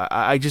Charlotte.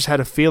 I just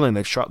had a feeling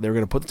that they were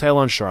going to put the title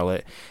on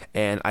Charlotte,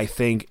 and I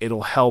think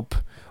it'll help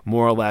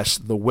more or less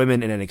the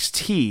women in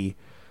NXT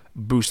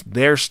boost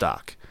their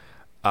stock.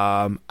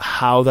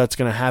 How that's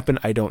going to happen,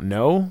 I don't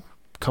know,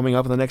 coming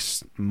up in the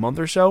next month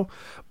or so,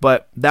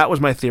 but that was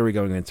my theory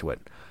going into it.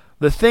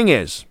 The thing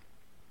is,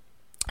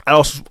 I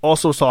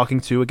also was talking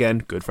to,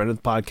 again, good friend of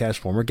the podcast,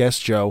 former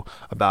guest Joe,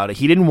 about it.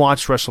 He didn't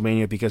watch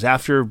WrestleMania because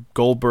after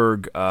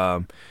Goldberg beat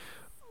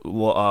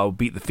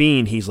The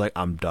Fiend, he's like,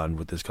 I'm done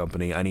with this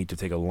company. I need to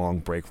take a long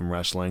break from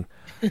wrestling.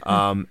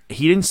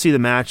 He didn't see the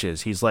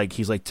matches. He's like,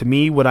 to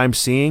me, what I'm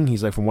seeing,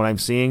 he's like, from what I'm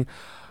seeing,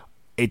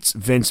 it's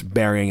Vince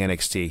burying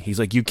NXT. He's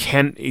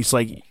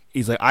like,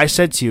 I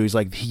said to you, he's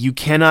like, you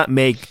cannot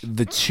make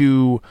the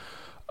two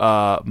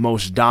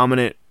most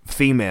dominant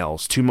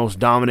females, two most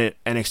dominant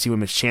NXT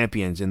Women's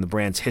Champions in the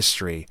brand's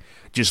history,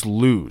 just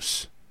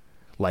lose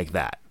like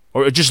that,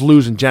 or just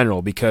lose in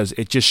general, because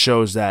it just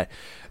shows that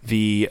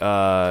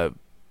I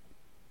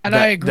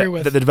agree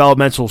with the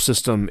developmental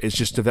system is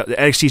just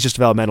NXT is just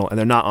developmental, and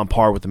they're not on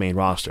par with the main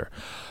roster.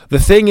 The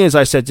thing is,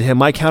 I said to him,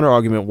 my counter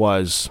argument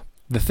was,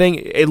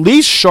 at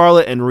least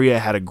Charlotte and Rhea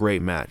had a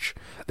great match.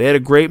 They had a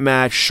great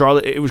match.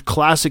 Charlotte, it was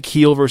classic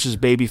heel versus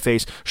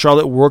babyface.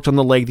 Charlotte worked on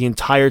the leg the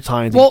entire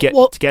time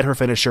to get her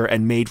finisher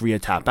and made Rhea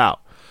tap out.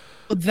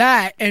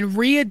 That, and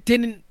Rhea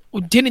didn't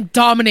didn't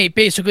dominate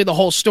basically the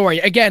whole story.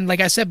 Again, like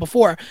I said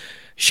before,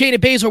 Shayna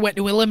Baszler went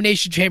to an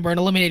elimination chamber and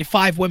eliminated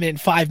 5 women in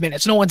 5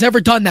 minutes. No one's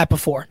ever done that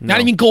before. No.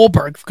 Not even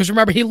Goldberg, because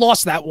remember, he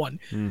lost that one.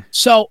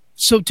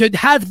 So to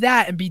have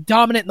that and be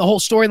dominant in the whole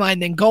storyline,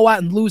 then go out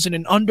and lose in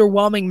an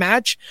underwhelming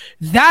match,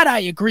 that I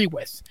agree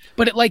with.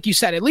 But like you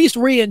said, at least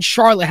Rhea and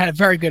Charlotte had a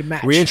very good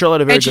match. Rhea and Charlotte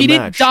had a very good match. And she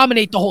didn't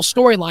dominate the whole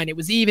storyline.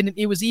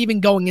 It was even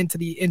going into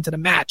the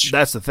match.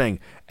 That's the thing.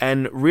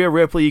 And Rhea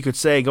Ripley, you could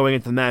say, going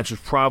into the match was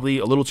probably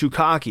a little too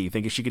cocky,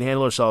 thinking she could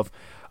handle herself.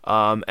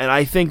 And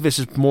I think this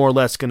is more or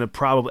less going to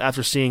probably,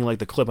 after seeing like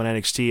the clip on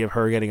NXT of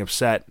her getting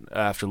upset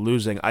after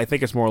losing, I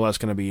think it's more or less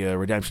going to be a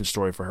redemption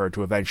story for her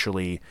to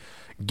eventually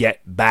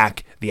get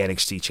back the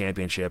NXT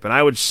championship. And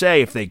I would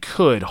say if they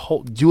could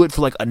do it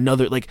for like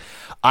another, like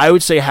I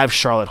would say have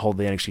Charlotte hold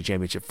the NXT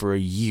championship for a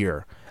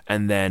year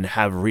and then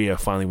have Rhea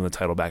finally win the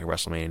title back at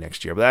WrestleMania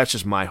next year. But that's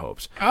just my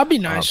hopes. That'd be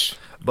nice.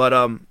 But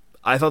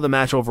I thought the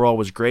match overall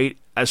was great.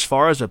 As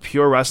far as a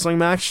pure wrestling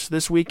match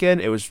this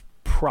weekend, it was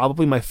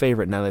probably my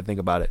favorite now that I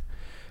think about it.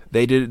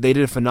 They did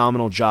a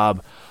phenomenal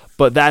job,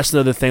 but that's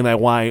another thing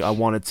that why I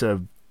wanted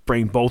to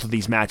bring both of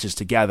these matches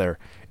together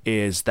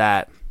is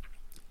that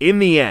in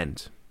the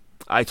end,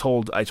 I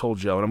told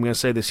Joe, and I'm going to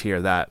say this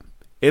here, that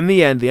in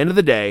the end of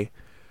the day,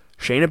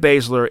 Shayna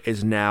Baszler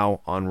is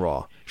now on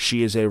Raw.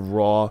 She is a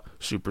Raw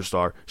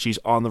superstar. She's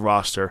on the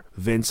roster.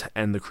 Vince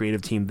and the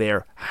creative team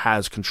there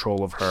has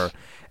control of her,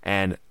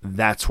 and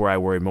that's where I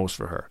worry most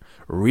for her.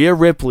 Rhea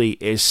Ripley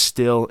is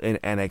still in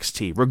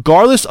NXT.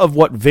 Regardless of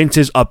what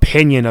Vince's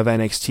opinion of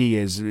NXT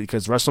is,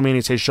 because WrestleMania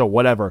is his show,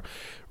 whatever,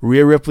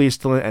 Rhea Ripley is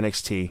still in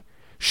NXT.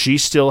 She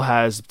still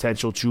has the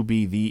potential to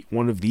be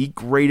one of the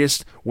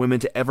greatest women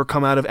to ever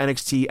come out of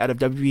NXT, out of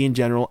WWE in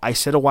general. I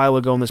said a while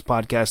ago in this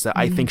podcast that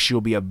I think she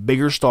will be a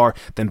bigger star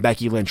than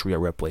Becky Lynch, Rhea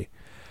Ripley.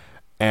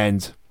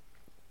 And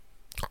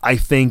I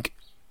think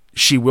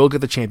she will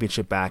get the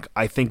championship back.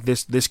 I think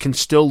this can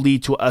still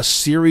lead to a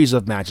series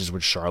of matches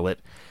with Charlotte.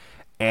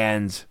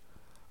 And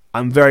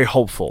I'm very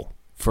hopeful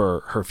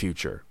for her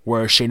future.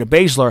 Whereas Shayna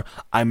Baszler,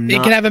 They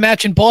can have a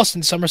match in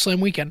Boston SummerSlam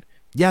weekend.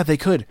 Yeah, they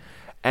could.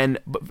 And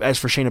as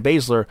for Shayna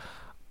Baszler,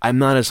 I'm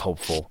not as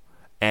hopeful.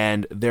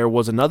 And there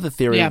was another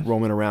theory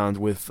roaming around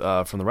with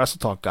from the Wrestle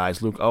Talk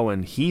guys, Luke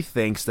Owen. He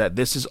thinks that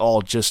this is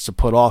all just to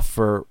put off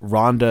for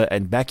Ronda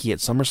and Becky at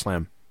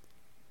SummerSlam.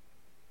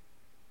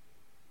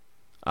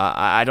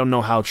 I don't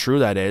know how true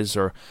that is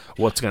or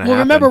what's going to happen. Well,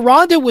 remember,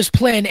 Ronda was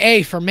plan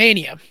A for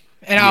Mania.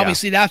 And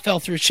obviously that fell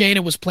through.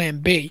 Shayna was plan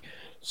B.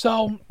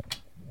 So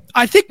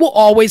I think we'll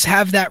always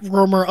have that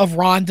rumor of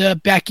Ronda,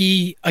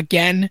 Becky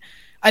again.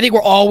 I think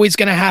we're always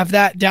going to have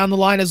that down the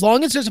line. As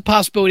long as there's a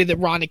possibility that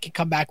Ronda can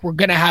come back, we're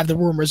going to have the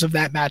rumors of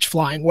that match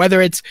flying.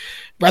 Whether it's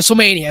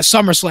WrestleMania,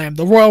 SummerSlam,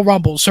 the Royal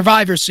Rumble,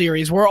 Survivor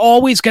Series, we're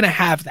always going to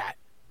have that,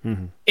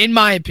 in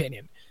my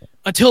opinion,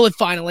 until it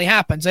finally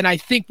happens. And I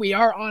think we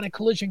are on a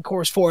collision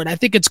course for it. I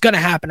think it's going to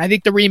happen. I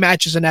think the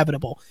rematch is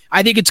inevitable.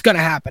 I think it's going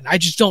to happen. I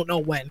just don't know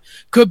when.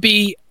 Could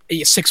be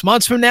 6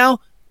 months from now.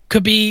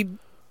 Could be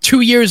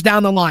 2 years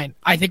down the line.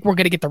 I think we're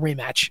going to get the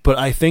rematch. But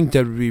I think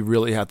that we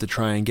really have to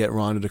try and get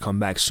Ronda to come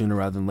back sooner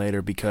rather than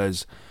later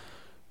because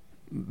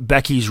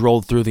Becky's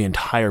rolled through the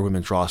entire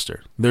women's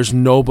roster. There's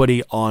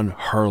nobody on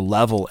her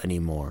level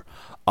anymore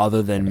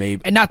other than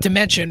maybe... And not to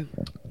mention,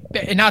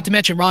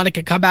 Ronda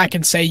could come back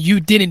and say, you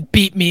didn't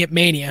beat me at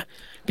Mania.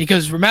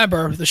 Because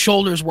remember, the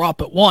shoulders were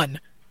up at 1.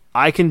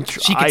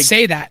 She could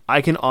say that. I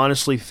can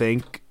honestly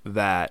think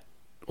that...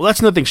 Well, that's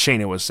another thing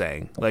Shayna was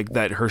saying, like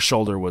that her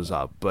shoulder was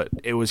up, but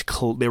it was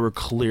they were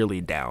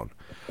clearly down.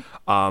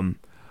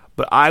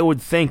 But I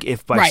would think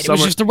if by it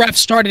was just the ref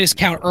started his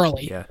count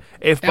early. Yeah,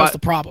 that was the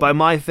problem. By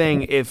my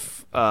thing,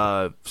 if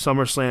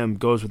SummerSlam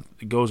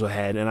goes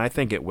ahead, and I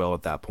think it will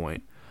at that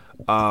point,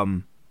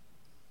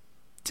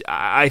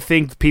 I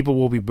think people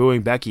will be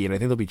booing Becky, and I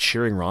think they'll be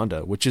cheering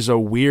Ronda, which is a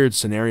weird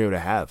scenario to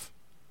have.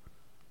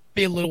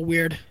 Be a little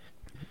weird.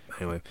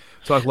 Anyway,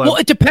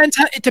 it depends.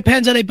 It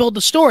depends how they build the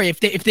story. If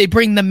they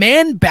bring the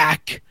man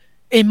back,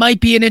 it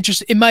might be an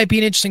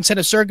interesting set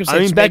of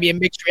circumstances. Maybe a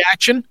mixed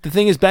reaction. The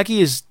thing is,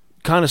 Becky is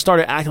kind of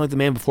started acting like the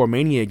man before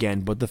Mania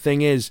again. But the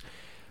thing is,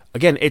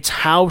 again, it's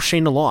how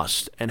Shayna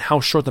lost and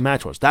how short the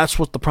match was. That's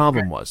what the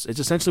problem was. It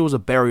essentially was a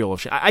burial of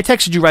Shayna. I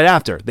texted you right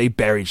after they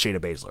buried Shayna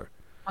Baszler.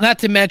 Not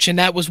to mention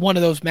that was one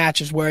of those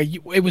matches where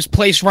it was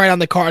placed right on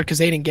the card because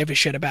they didn't give a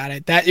shit about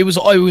it. It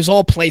was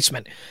all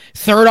placement.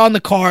 Third on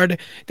the card,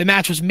 the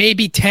match was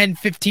maybe 10,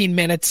 15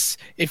 minutes.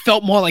 It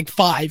felt more like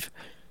 5,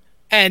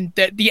 and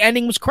the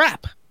ending was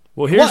crap.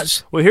 Well,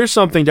 here's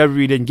something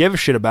WWE didn't give a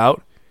shit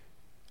about.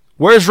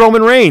 Where's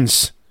Roman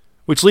Reigns?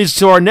 Which leads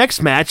to our next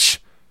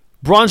match: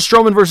 Braun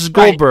Strowman versus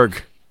Goldberg.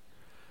 Right.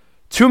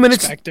 2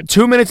 minutes, Expected.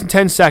 2 minutes and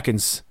 10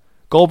 seconds.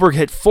 Goldberg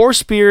hit 4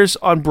 spears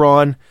on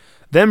Braun.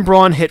 Then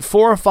Braun hit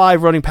 4 or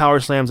 5 running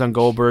power slams on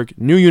Goldberg,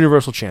 new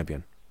Universal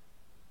Champion.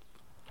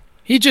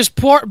 He just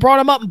brought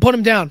him up and put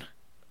him down.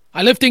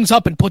 I lift things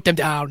up and put them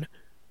down.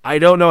 I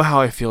don't know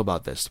how I feel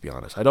about this, to be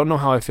honest. I don't know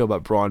how I feel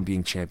about Braun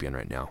being champion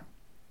right now.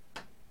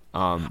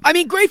 I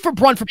mean, great for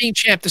Braun for being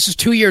champ. This is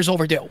 2 years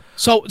overdue.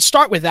 So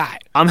start with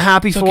that. I'm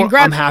happy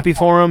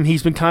for him.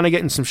 He's been kind of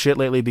getting some shit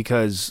lately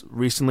because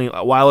recently,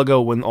 a while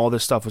ago, when all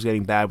this stuff was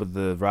getting bad with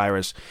the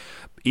virus,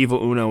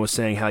 Evil Uno was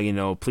saying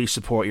how, please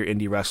support your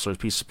indie wrestlers.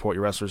 Please support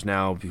your wrestlers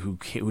now who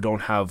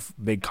don't have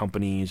big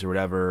companies or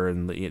whatever,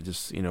 and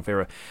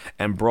favorite.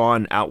 And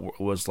Braun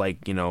was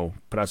like,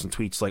 put out some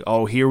tweets like,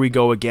 "Oh, here we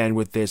go again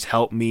with this.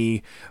 Help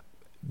me."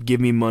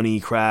 Give me money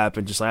crap,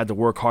 and just I had to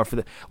work hard for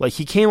the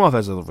he came off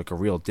as a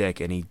real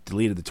dick, and he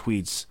deleted the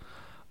tweets.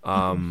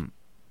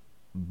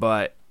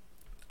 But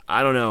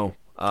I don't know.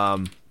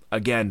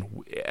 Again,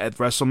 at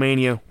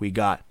WrestleMania, we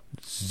got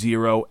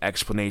zero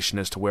explanation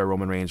as to where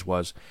Roman Reigns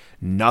was.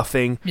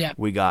 Nothing. Yeah.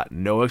 We got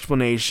no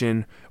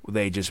explanation.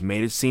 They just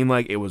made it seem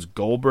like it was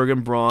Goldberg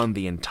and Braun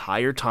the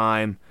entire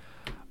time.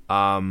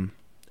 And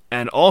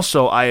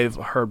also, I've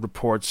heard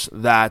reports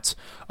that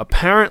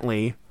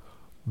apparently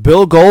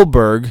Bill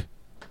Goldberg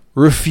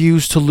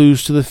refused to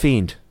lose to the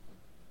Fiend.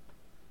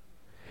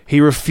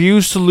 He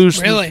refused to lose.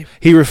 Really?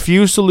 He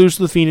refused to lose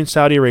to the Fiend in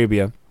Saudi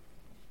Arabia,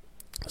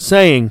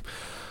 saying,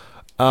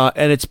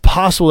 and it's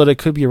possible that it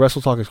could be a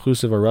Wrestle Talk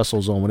exclusive or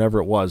WrestleZone,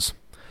 whatever it was,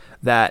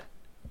 that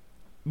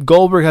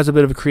Goldberg has a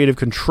bit of a creative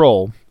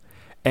control,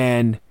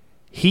 and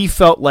he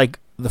felt like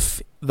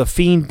the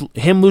Fiend,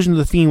 him losing to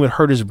the Fiend would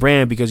hurt his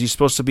brand because he's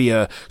supposed to be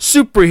a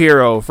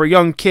superhero for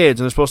young kids,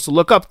 and they're supposed to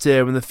look up to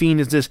him, and the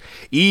Fiend is this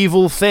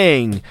evil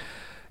thing.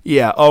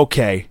 Yeah,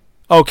 okay.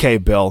 Okay,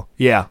 Bill.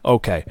 Yeah,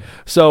 okay.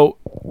 So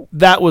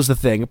that was the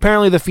thing.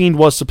 Apparently the Fiend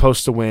was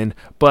supposed to win,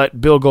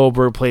 but Bill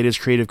Goldberg played his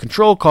creative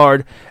control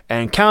card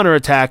and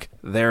counterattack.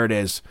 There it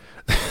is.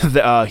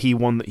 He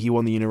won the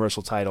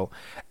Universal title.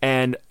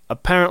 And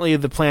apparently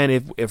the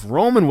plan, if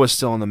Roman was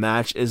still in the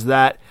match, is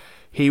that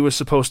he was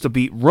supposed to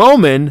beat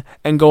Roman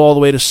and go all the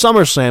way to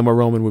SummerSlam where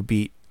Roman would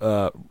beat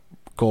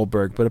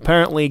Goldberg, but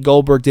apparently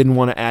Goldberg didn't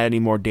want to add any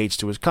more dates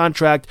to his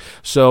contract,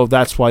 so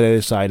that's why they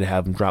decided to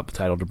have him drop the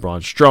title to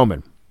Braun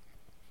Strowman.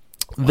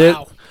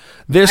 Wow.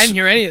 I didn't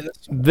hear any of this.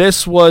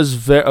 This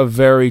was this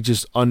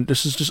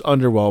is just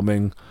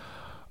underwhelming.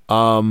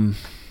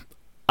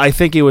 I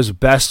think it was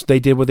best they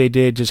did what they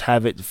did, just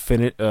have it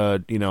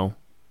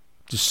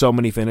just so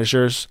many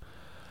finishers.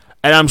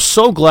 And I'm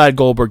so glad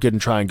Goldberg didn't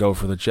try and go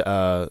for the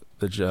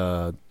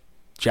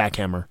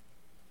jackhammer.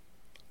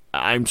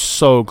 I'm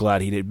so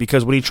glad he did,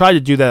 because when he tried to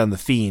do that on the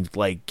Fiend,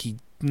 he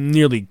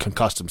nearly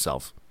concussed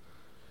himself.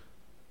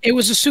 It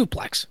was a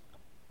suplex.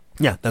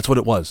 Yeah, that's what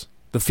it was.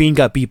 The Fiend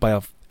got beat by a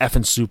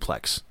effing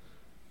suplex,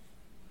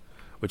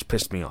 which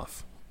pissed me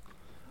off.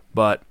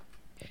 But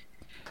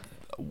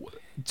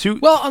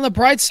well, on the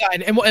bright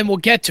side, and we'll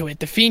get to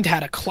it, the Fiend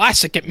had a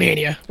classic at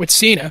Mania with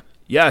Cena.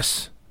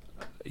 Yes.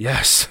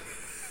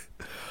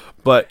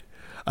 But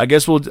I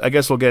guess we'll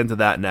get into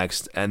that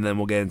next, and then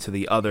we'll get into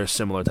the other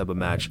similar type of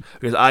match,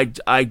 because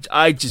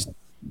I just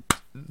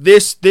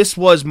this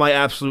was my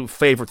absolute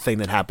favorite thing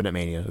that happened at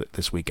Mania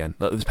this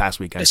past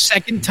weekend. The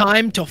second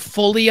time to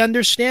fully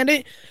understand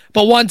it,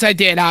 but once I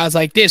did, I was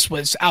like, this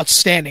was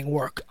outstanding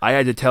work. I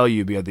had to tell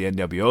you about the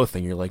NWO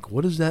thing. You're like,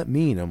 what does that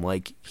mean? I'm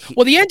like,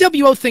 well, the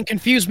NWO thing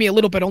confused me a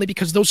little bit, only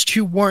because those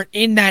two weren't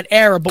in that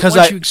era. But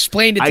once you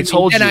explained it to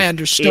me, then I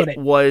understood it. It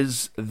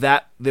was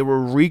that they were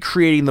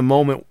recreating the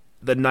moment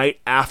the night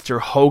after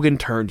Hogan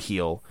turned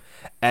heel,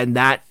 and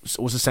that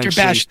was essentially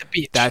your Bash at the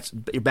Beach. That's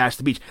your Bash at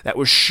the Beach.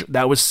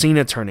 That was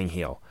Cena turning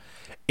heel.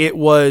 It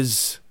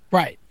was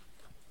right.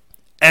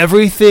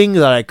 Everything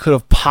that I could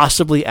have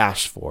possibly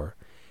asked for.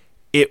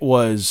 It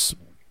was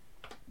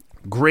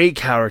great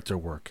character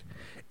work.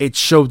 It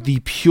showed the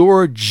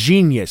pure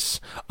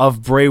genius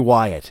of Bray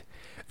Wyatt.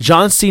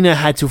 John Cena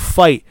had to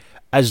fight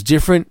as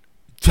different.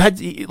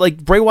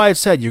 Like Bray Wyatt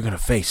said, you're gonna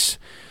face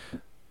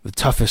the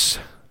toughest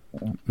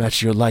match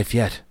of your life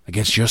yet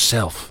against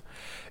yourself.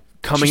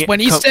 When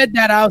he said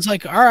that, I was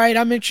like, all right,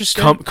 I'm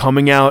interested.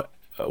 Coming out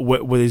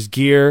with his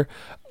gear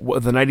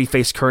the night he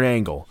faced Kurt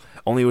Angle.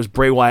 Only it was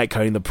Bray Wyatt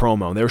cutting the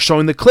promo. And they were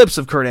showing the clips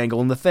of Kurt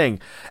Angle in the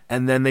thing.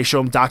 And then they show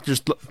him Dr.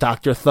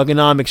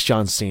 Thugonomics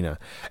John Cena.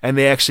 And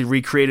they actually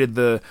recreated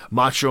the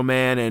Macho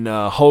Man and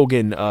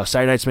Hogan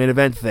Saturday Night's Main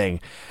Event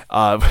thing.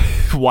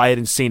 Wyatt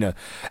and Cena.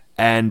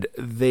 And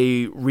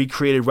they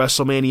recreated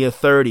WrestleMania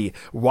 30.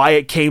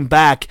 Wyatt came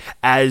back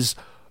as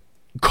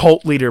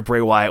cult leader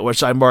Bray Wyatt,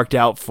 which I marked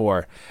out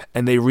for.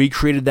 And they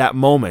recreated that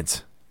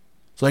moment.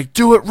 It's like,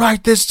 do it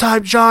right this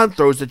time, John.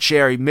 Throws the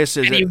chair, he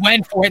misses and he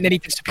went for it, and then he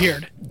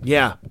disappeared.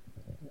 Yeah.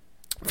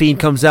 Fiend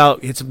comes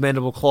out, hits a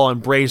mandible claw,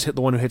 and Bray's hit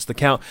the one who hits the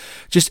count.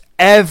 Just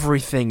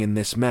everything in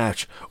this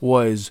match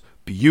was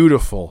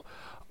beautiful.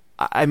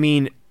 I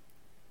mean,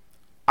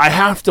 I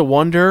have to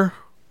wonder,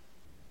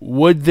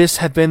 would this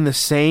have been the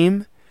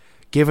same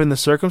given the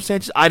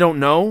circumstances? I don't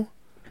know.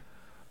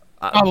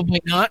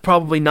 Probably not.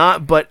 Probably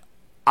not, but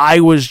I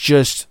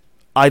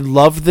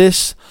loved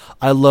this.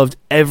 I loved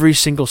every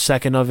single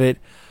second of it.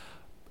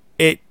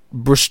 It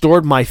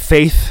restored my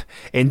faith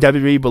in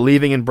WWE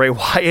believing in Bray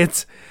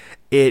Wyatt.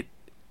 It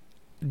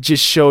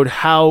just showed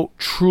how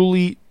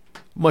truly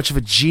much of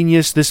a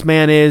genius this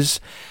man is,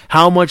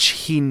 how much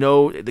he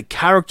knows, the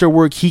character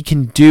work he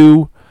can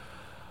do.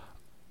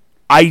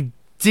 I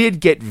did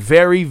get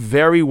very,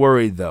 very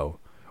worried, though,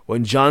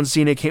 when John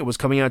Cena was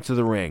coming out to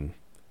the ring.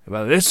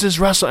 About this is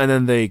wrestling, and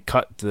then they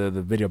cut the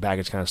video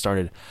package kind of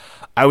started.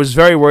 I was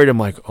very worried. I'm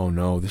like, oh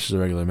no, this is a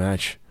regular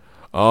match.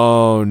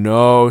 Oh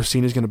no,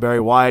 Cena's gonna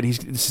bury Wyatt.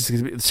 This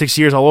is 6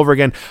 years all over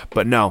again.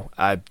 But no,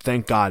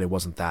 thank God it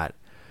wasn't that,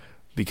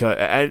 because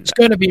it's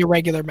gonna be a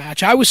regular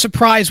match. I was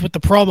surprised with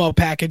the promo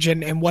package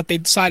and what they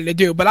decided to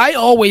do, but I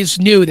always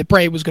knew that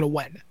Bray was gonna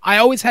win. I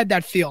always had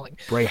that feeling.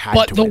 Bray had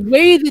but to the win.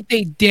 way that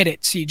they did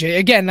it, CJ,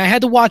 again, I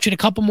had to watch it a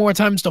couple more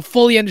times to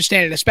fully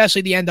understand it,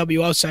 especially the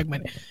NWO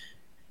segment.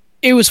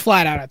 It was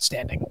flat out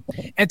outstanding.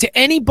 And to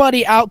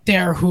anybody out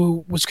there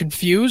who was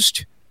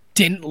confused,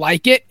 didn't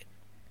like it,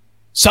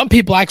 some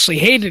people actually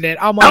hated it.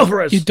 I'm like,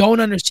 Alvarez. You don't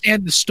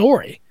understand the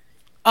story.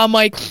 I'm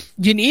like,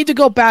 you need to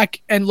go back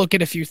and look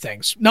at a few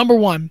things. Number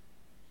one,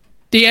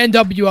 the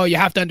NWO, you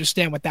have to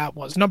understand what that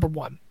was. Number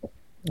one.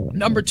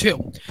 Number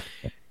two,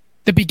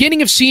 the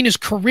beginning of Cena's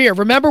career.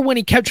 Remember when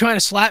he kept trying to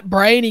slap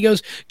Bray and he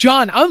goes,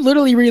 John, I'm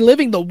literally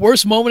reliving the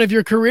worst moment of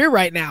your career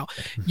right now.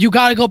 You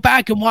got to go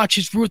back and watch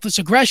his Ruthless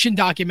Aggression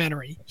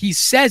documentary. He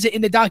says it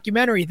in the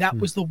documentary. That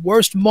was the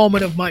worst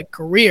moment of my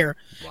career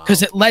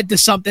because it led to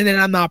something that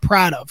I'm not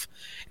proud of.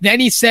 Then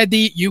he said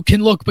you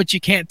can look, but you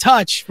can't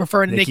touch,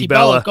 referring to Nikki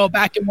Bella. Go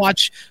back and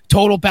watch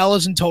Total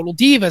Bellas and Total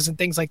Divas and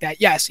things like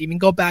that. Yes, even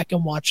go back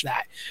and watch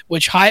that,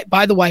 which,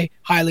 by the way,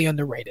 highly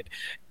underrated.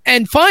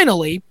 And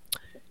finally,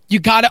 you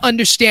got to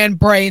understand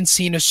Bray and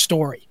Cena's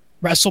story.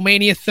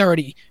 WrestleMania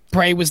 30,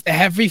 Bray was the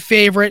heavy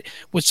favorite,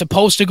 was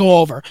supposed to go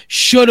over,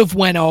 should have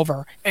went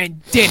over,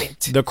 and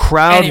didn't. The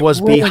crowd was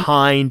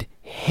behind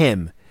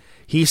him.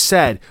 He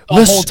said,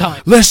 the whole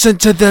time. Listen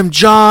to them,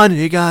 John.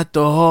 He got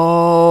the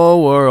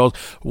whole world.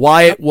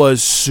 Wyatt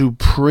was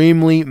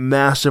supremely,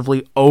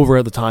 massively over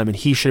at the time, and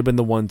he should have been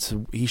the one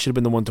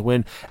to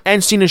win.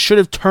 And Cena should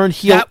have turned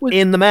heel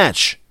in the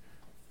match.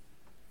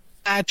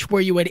 Match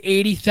where you had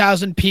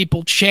 80,000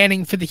 people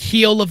chanting for the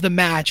heel of the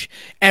match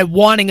and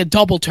wanting a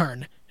double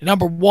turn.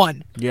 Number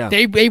one. Yeah.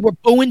 They were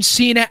booing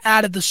Cena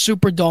out of the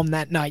Superdome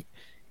that night.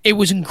 It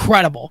was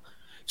incredible.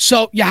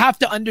 So you have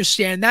to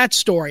understand that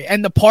story.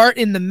 And the part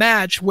in the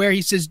match where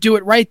he says, do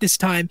it right this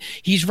time,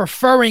 he's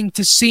referring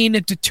to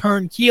Cena to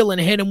turn heel and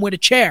hit him with a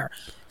chair.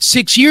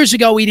 6 years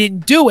ago, he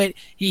didn't do it.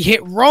 He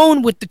hit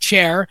Roan with the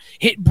chair,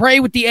 hit Bray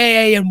with the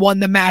AA, and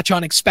won the match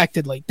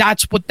unexpectedly.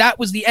 That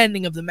was the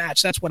ending of the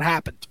match. That's what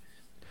happened.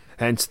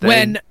 Hence, then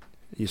when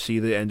you see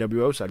the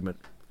NWO segment.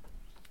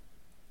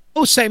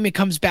 NWO segment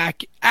comes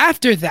back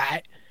after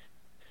that,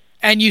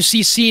 and you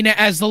see Cena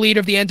as the leader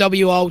of the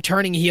NWO,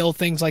 turning heel,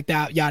 things like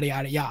that, yada,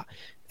 yada, yada.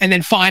 And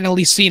then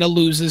finally, Cena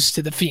loses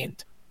to The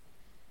Fiend.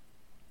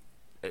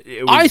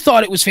 I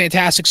thought it was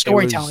fantastic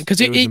storytelling.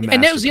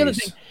 And that was the other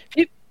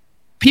thing.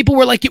 People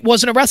were like, it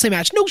wasn't a wrestling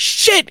match. No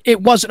shit,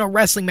 it wasn't a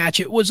wrestling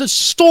match. It was a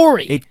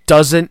story. It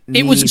doesn't need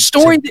it was a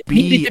story to that be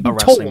needed to be a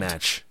wrestling told.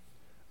 match.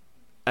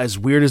 As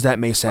weird as that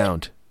may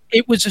sound.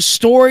 It was a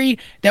story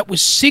that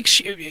was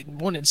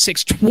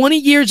 20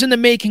 years in the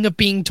making of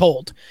being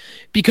told.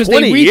 Because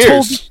they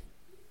retold years?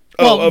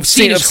 Of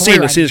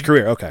Cena's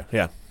career. Okay,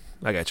 yeah.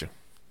 I got you.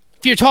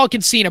 If you're talking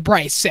Cena,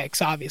 Bray,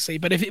 6, obviously.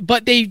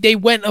 But they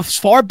went as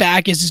far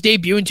back as his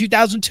debut in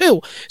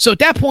 2002. So at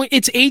that point,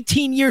 it's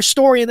 18-year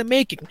story in the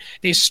making.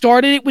 They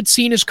started it with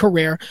Cena's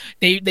career.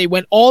 They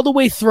went all the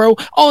way through.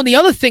 Oh, and the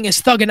other thing is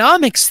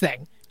Thugonomics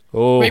thing.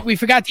 Oh. Right, we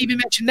forgot to even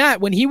mention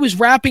that. When he was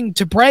rapping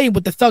to Bray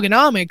with the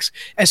Thugonomics,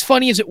 as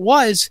funny as it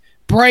was,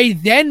 Bray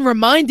then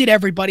reminded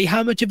everybody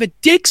how much of a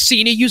dick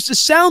Cena used to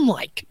sound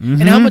like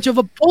and how much of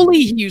a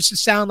bully he used to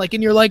sound like.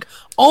 And you're like,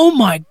 oh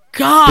my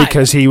God.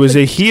 Because he was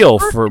a heel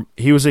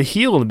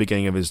in the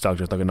beginning of his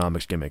Dr.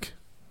 Thugonomics gimmick.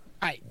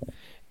 Right.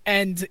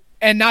 And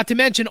not to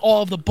mention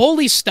all of the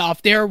bully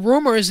stuff. There are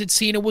rumors that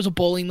Cena was a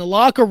bully in the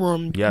locker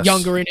room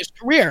younger in his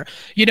career.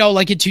 You know,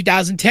 like in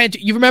 2010.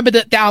 You remember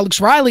the Alex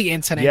Riley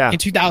incident in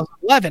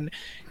 2011.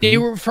 They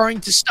were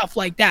referring to stuff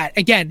like that.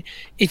 Again,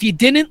 if you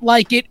didn't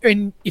like it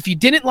and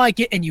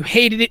you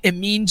hated it, it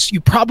means you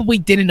probably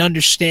didn't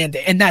understand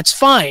it. And that's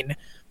fine.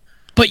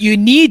 But you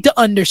need to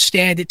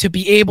understand it to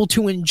be able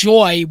to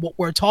enjoy what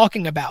we're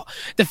talking about.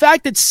 The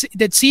fact that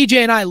CJ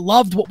and I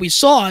loved what we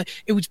saw,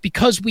 it was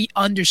because we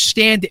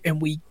understand it and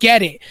we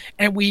get it.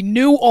 And we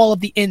knew all of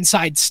the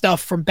inside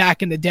stuff from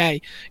back in the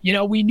day. You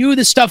know, we knew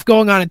the stuff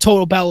going on in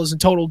Total Bellas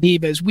and Total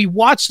Divas. We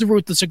watched the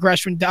Ruthless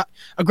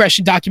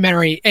Aggression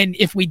documentary, and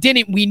if we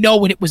didn't, we know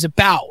what it was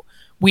about.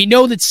 We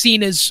know that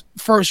Cena's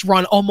first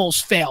run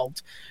almost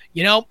failed.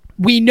 You know?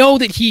 We know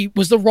that he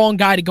was the wrong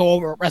guy to go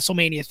over at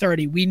WrestleMania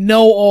 30. We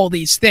know all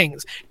these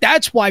things.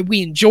 That's why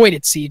we enjoyed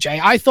it, CJ.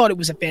 I thought it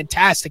was a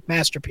fantastic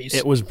masterpiece.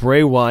 It was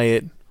Bray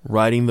Wyatt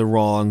righting the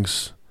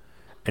wrongs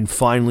and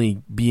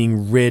finally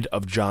being rid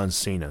of John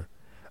Cena.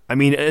 I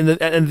mean,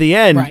 in the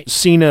end,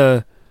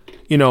 Cena,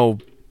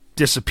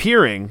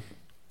 disappearing,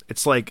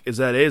 it's like,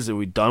 are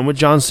we done with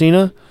John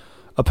Cena?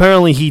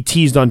 Apparently he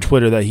teased on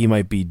Twitter that he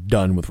might be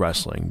done with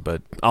wrestling,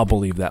 but I'll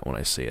believe that when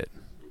I see it.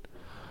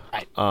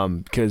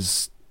 Right.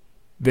 Because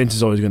Vince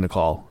is always going to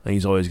call, and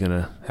he's always going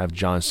to have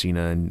John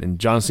Cena, and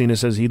John Cena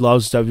says he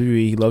loves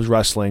WWE, he loves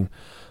wrestling,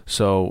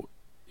 so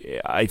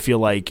I feel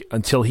like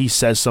until he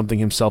says something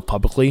himself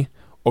publicly,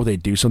 or they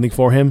do something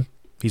for him,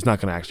 he's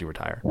not going to actually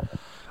retire.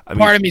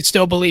 Part of me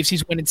still believes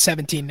he's winning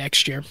 17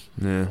 next year.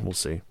 Yeah, we'll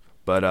see.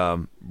 But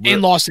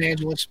in Los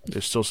Angeles,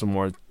 there's still some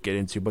more to get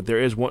into. But there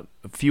is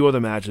a few other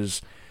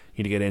matches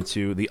you need to get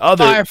into. The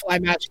other Firefly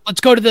match.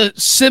 Let's go to the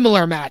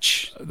similar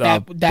match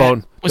that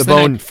was the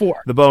night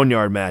before. The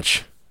Boneyard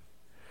match.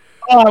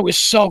 Oh, it was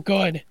so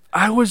good.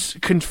 I was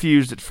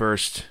confused at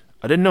first.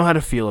 I didn't know how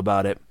to feel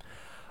about it.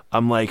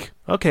 I'm like,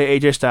 okay,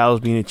 AJ Styles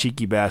being a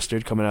cheeky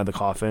bastard coming out of the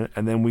coffin,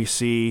 and then we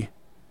see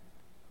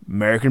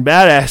American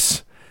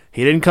Badass.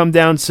 He didn't come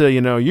down to,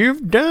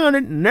 you've done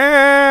it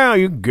now,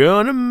 you're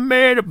gonna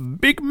make a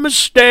big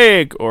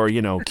mistake, or,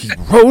 keep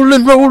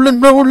rolling.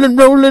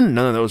 None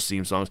of those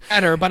theme songs.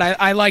 Better, but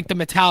I like the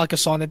Metallica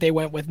song that they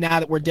went with, Now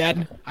That We're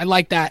Dead. I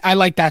like that. I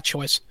like that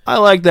choice. I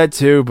like that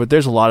too, but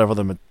there's a lot of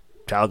other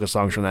Metallica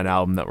songs from that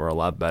album that were a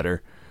lot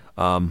better.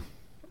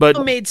 But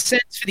it made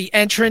sense for the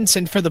entrance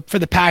and for the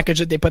package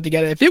that they put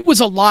together. If it was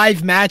a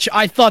live match,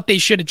 I thought they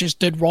should have just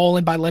did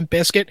Rollin' by Limp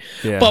Bizkit.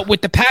 Yeah. But with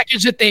the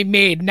package that they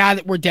made, Now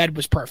That We're Dead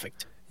was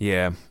perfect.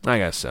 Yeah, I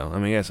guess so.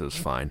 I guess it was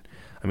fine.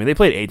 They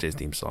played AJ's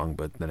theme song,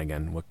 but then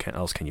again, what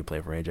else can you play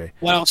for AJ?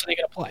 What else are they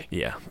gonna play?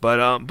 Yeah,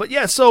 but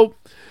yeah, so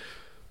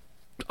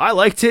I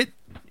liked it.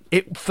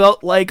 It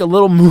felt like a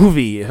little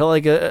movie. It felt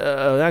like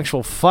an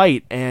actual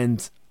fight,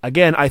 and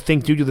again, I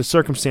think due to the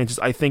circumstances,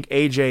 I think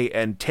AJ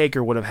and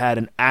Taker would have had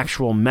an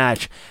actual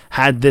match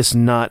had this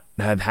not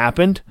have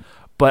happened,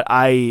 but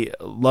I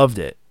loved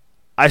it.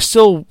 I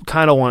still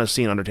kind of want to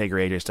see an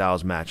Undertaker-AJ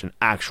Styles match, an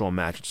actual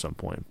match at some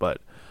point, but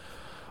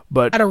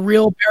Had a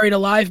real Buried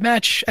Alive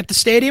match at the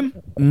stadium?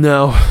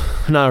 No,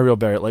 not a real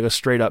buried, like a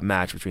straight-up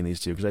match between these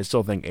two, because I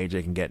still think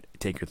AJ can get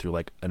Taker through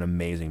like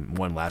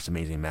one last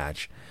amazing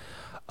match.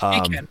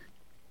 He can.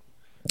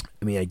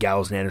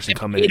 Gallows and Anderson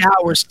come in. 8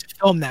 hours to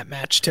film that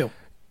match, too.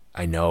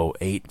 I know,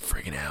 8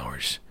 friggin'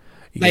 hours.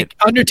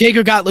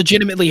 Undertaker got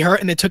legitimately hurt,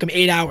 and it took him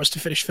 8 hours to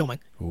finish filming.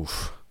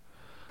 Oof.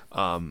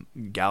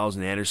 Gallows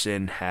and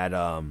Anderson had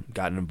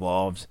gotten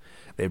involved.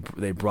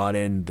 They brought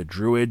in the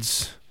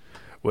Druids,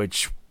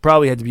 which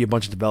probably had to be a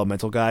bunch of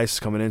developmental guys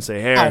coming in and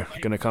say, "Hey,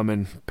 gonna come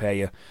and pay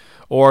you,"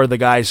 or the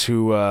guys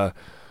who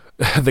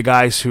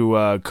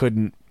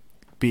couldn't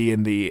be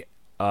in the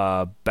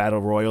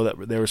battle royal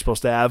that they were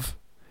supposed to have,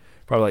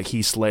 probably like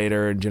Heath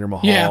Slater and Jinder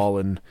Mahal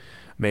and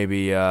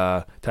maybe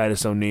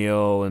Titus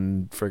O'Neil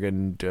and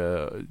friggin'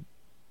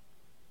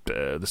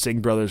 the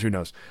Singh brothers. Who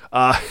knows?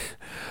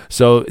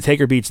 So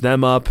Taker beats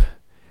them up.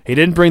 He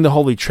didn't bring the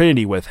Holy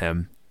Trinity with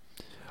him,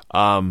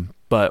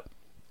 but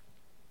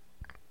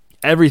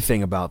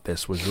everything about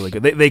this was really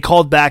good. They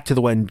called back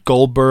to when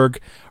Goldberg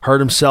hurt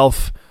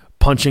himself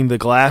punching the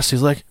glass.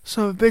 He's like,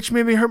 "Son of a bitch,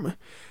 made me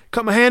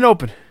cut my hand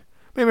open,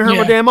 made me hurt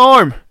my damn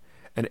arm."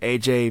 And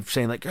AJ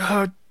saying like,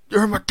 "Oh, you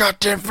hurt my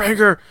goddamn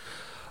finger."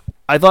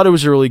 I thought it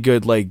was a really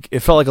good, it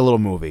felt like a little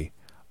movie.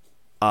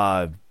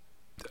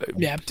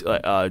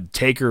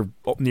 Taker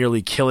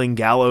nearly killing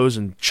Gallows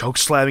and choke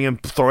slamming him,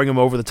 throwing him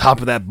over the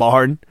top of that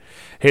barn,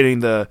 hitting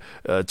the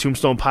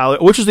tombstone pile,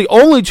 which is the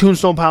only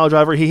tombstone pile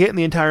driver he hit in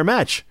the entire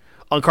match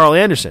on Carl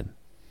Anderson.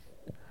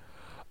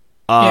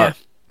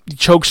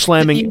 Choke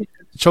slamming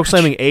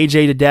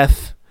AJ to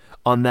death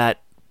on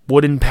that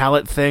wooden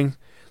pallet thing.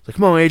 It's like,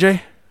 "Come on,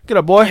 AJ, get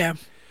up, boy. Yeah.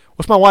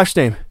 What's my wife's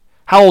name?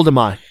 How old am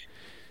I?"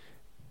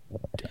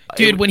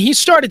 Dude, when he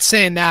started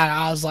saying that,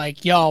 I was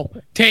like, "Yo,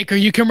 Taker,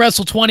 you can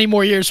wrestle 20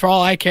 more years for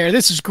all I care.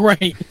 This is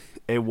great."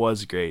 It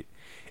was great.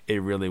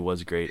 It really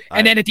was great.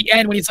 And then at the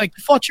end, when he's like,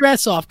 "You fought your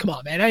ass off. Come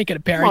on, man. I ain't going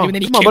to bury you." And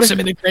then he kicks him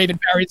in the grave and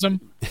buries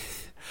him.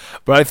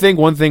 But I think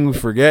one thing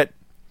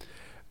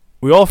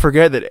we all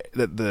forget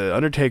that the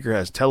Undertaker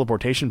has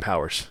teleportation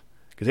powers.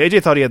 Because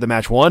AJ thought he had the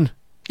match won.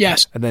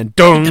 Yes. And then,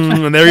 dung,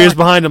 and there he is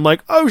behind him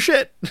like, "Oh,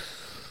 shit."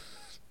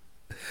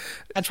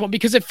 That's one,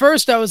 because at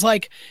first I was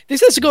like,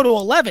 this has to go to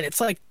 11. It's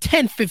like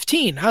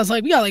 10:15. I was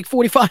like, we got like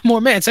 45 more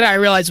minutes. And I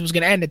realized it was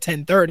going to end at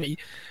 10:30.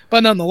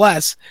 But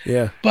nonetheless.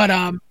 Yeah.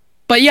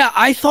 But yeah,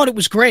 I thought it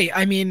was great.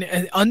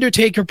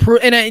 Undertaker,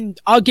 and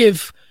I'll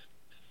give,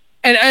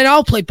 and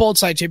I'll play both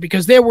sides here,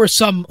 because there were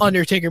some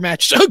Undertaker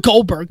matches,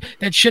 Goldberg,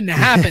 that shouldn't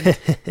have happened.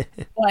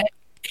 But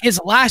his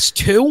last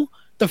two,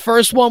 the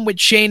first one with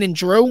Shane and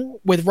Drew,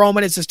 with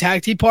Roman as his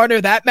tag team partner,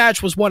 that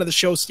match was one of the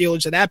show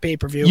stealers of that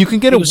pay-per-view. You can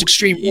get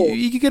extreme.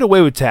 You can get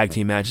away with tag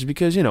team matches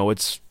because,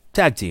 it's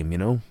tag team,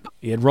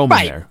 You had Roman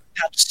there.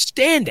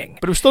 Outstanding.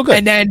 But it was still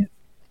good.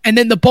 And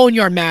then the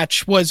Boneyard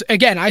match was,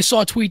 again, I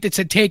saw a tweet that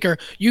said, "Taker,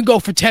 you can go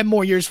for 10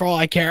 more years for all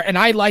I care." And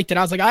I liked it.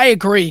 I was like, I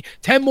agree.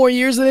 10 more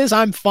years of this,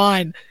 I'm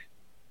fine.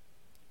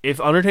 If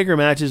Undertaker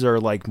matches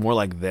are more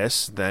like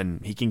this, then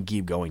he can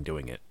keep going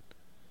doing it.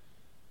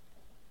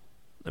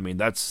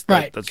 That's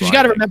right. That's because you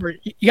got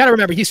to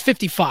remember, he's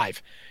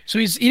 55, so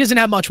he doesn't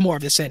have much more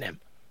of this in him.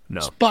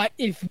 No. But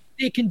if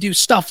they can do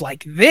stuff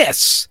like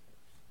this,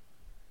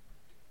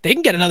 they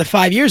can get another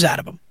 5 years out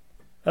of him.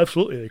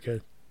 Absolutely, they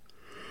can.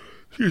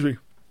 Excuse me.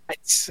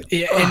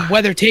 And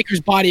whether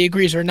Taker's body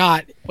agrees or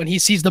not, when he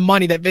sees the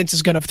money that Vince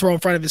is going to throw in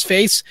front of his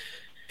face,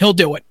 he'll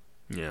do it.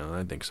 Yeah,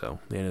 I think so.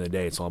 At the end of the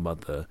day, it's all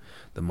about the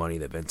money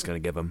that Vince is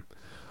going to give him.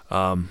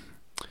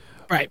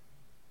 Right.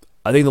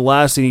 I think the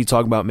last thing you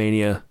talk about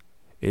Mania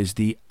is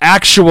the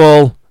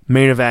actual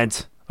main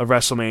event of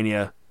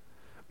WrestleMania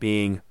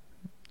being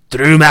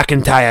Drew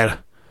McIntyre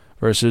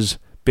versus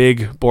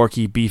big,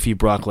 borky, beefy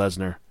Brock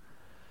Lesnar.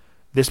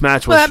 This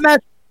match was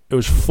it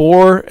was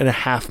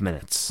 4.5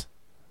 minutes.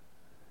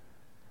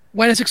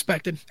 When it's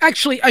expected.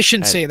 Actually, I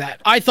shouldn't say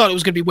that. I thought it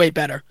was going to be way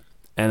better.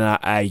 And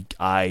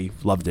I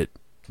loved it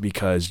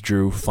because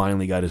Drew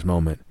finally got his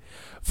moment.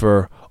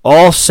 For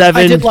all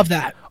 7... I did love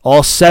that.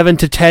 All 7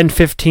 to 10,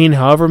 15,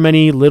 however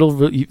many little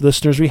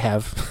listeners we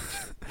have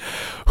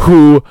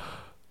who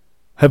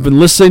have been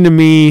listening to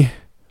me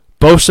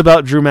boast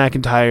about Drew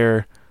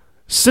McIntyre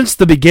since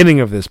the beginning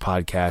of this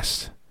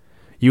podcast,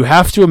 you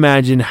have to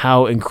imagine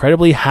how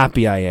incredibly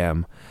happy I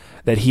am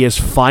that he has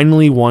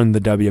finally won the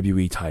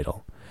WWE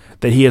title.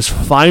 That he has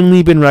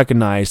finally been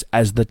recognized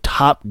as the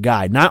top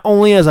guy. Not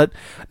only as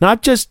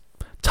not just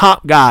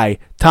top guy,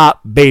 top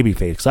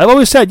babyface. Because I've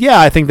always said,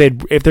 yeah, I think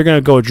if they're going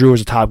to go Drew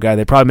as a top guy,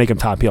 they'd probably make him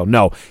top heel.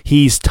 No,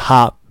 he's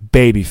top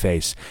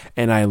babyface,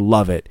 and I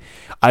love it.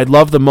 I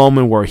love the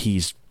moment where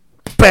he's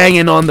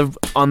banging on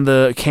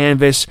the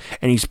canvas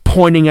and he's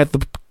pointing at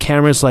the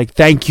cameras like,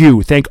 thank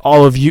you, thank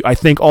all of you. I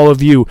thank all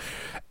of you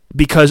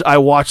because I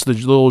watched the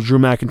little Drew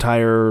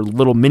McIntyre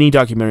little mini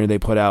documentary they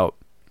put out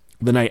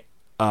the night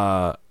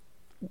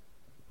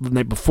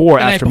before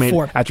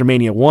after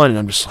Mania 1, and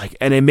I'm just like,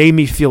 and it made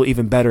me feel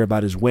even better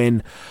about his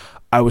win.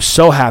 I was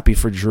so happy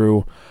for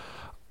Drew.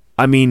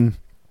 I mean,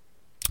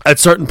 at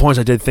certain points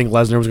I did think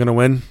Lesnar was going to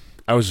win.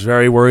 I was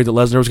very worried that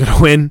Lesnar was going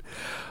to win.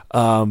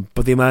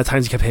 But the amount of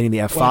times he kept hitting the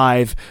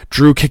F5,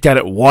 Drew kicked out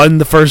at 1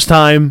 the first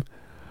time.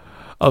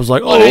 I was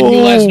like,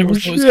 oh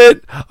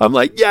shit. I'm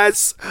like,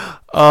 yes.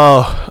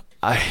 I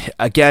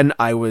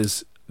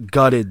was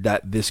gutted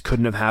that this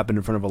couldn't have happened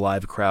in front of a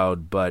live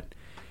crowd, but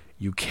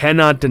you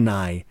cannot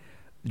deny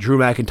Drew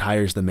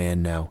McIntyre's the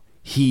man now.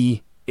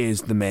 He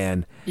is the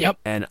man. Yep.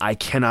 And I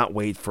cannot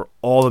wait for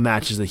all the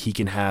matches that he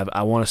can have.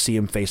 I want to see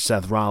him face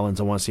Seth Rollins.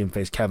 I want to see him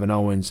face Kevin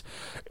Owens,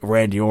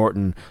 Randy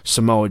Orton,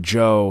 Samoa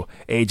Joe,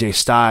 AJ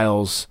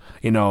Styles.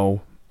 You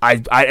know,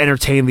 I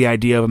entertain the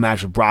idea of a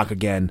match with Brock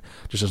again,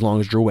 just as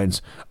long as Drew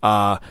wins.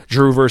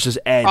 Drew versus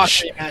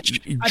Edge. I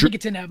think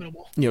it's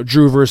inevitable. You know,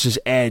 Drew versus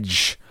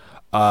Edge.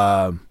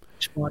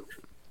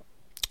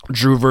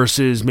 Drew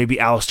versus maybe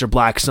Aleister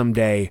Black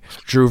someday.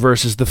 Drew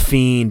versus The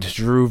Fiend.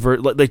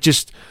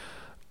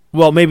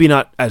 Well, maybe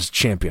not as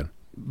champion.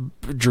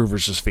 Drew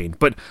versus Fiend.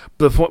 But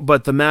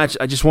the match,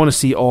 I just want to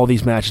see all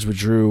these matches with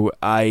Drew.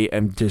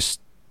 I'm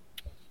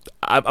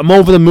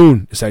over the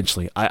moon,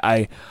 essentially.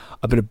 I've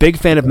been a big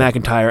fan of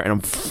McIntyre, and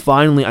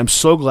I'm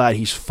so glad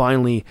he's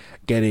finally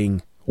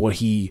getting what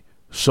he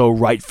so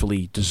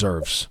rightfully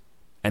deserves,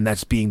 and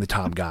that's being the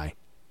top guy.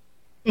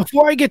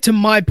 Before I get to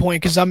my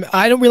point, because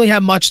I don't really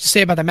have much to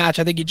say about the match.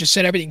 I think you just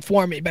said everything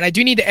for me. But I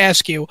do need to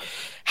ask you,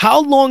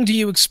 how long do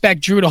you expect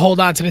Drew to hold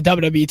on to the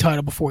WWE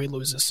title before he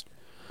loses?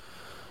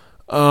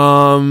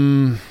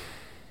 Well,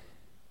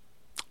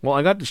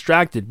 I got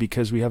distracted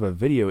because we have a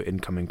video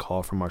incoming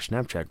call from our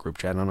Snapchat group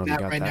chat. I don't know if you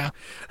got that.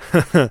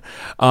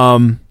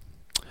 Now.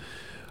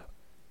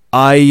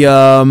 I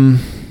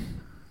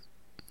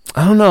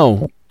don't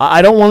know.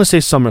 I don't want to say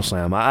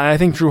SummerSlam. I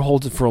think Drew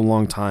holds it for a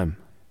long time.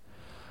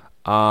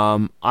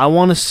 I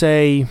want to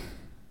say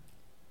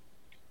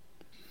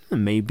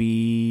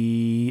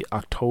maybe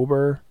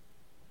October.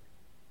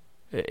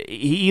 He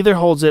either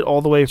holds it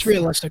all the way. It's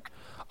realistic.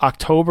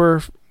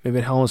 October, maybe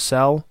at Hell in a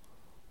Cell,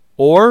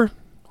 or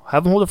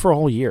have him hold it for a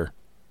whole year.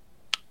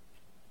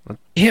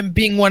 Him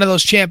being one of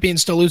those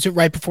champions to lose it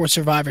right before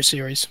Survivor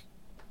Series.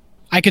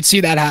 I could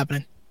see that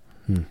happening.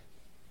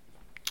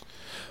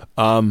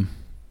 I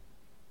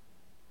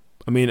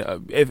mean,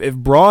 if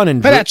Braun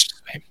and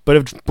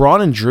if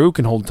Braun and Drew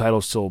can hold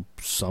titles till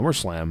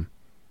SummerSlam,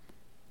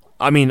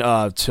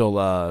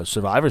 till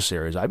Survivor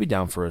Series, I'd be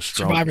down for a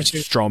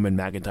Strowman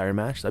McIntyre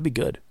match. That'd be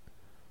good.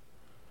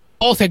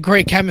 Both had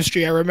great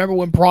chemistry. I remember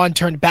when Braun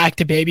turned back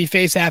to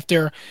babyface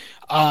after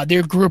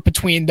their group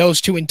between those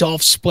two and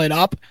Dolph split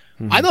up.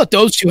 Mm-hmm. I thought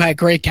those two had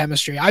great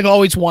chemistry. I've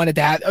always wanted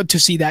to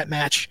see that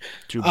match.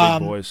 Two big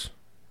boys.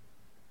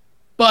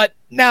 But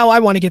now I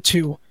want to get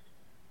to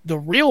the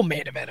real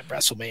main event of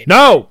WrestleMania.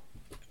 No!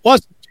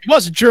 It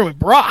wasn't Drew and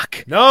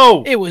Brock.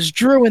 No! It was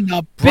Drew and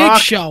the Big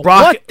Show.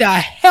 What the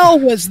hell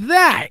was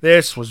that?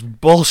 This was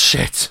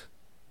bullshit.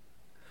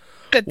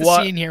 Get the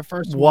scene here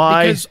first.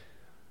 Why? Because,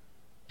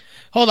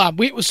 hold on.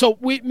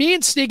 Me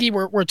and Stiggy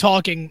were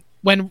talking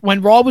when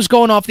Raw was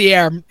going off the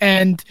air,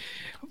 and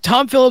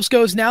Tom Phillips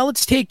goes, now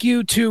let's take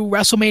you to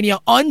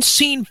WrestleMania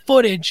unseen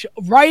footage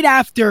right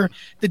after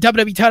the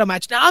WWE title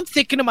match. Now I'm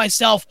thinking to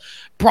myself,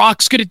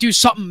 Brock's going to do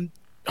something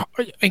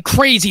and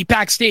crazy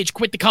backstage,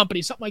 quit the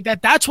company, something like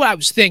that. That's what I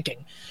was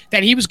thinking.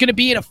 That he was going to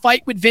be in a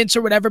fight with Vince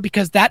or whatever,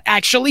 because that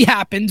actually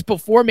happened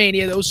before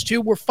Mania. Those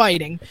two were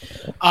fighting.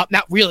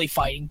 Not really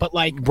fighting, but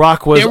like...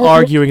 Brock was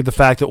arguing the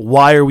fact that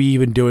why are we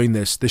even doing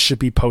this? This should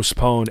be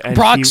postponed. And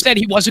Brock said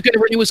he wasn't going to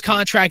renew his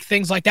contract,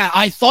 things like that.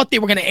 I thought they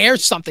were going to air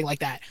something like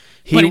that.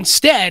 But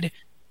instead...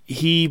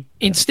 Wait,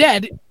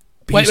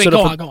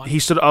 go on. I was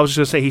just going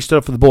to say he stood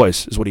up for the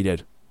boys, is what he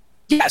did.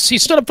 Yes, he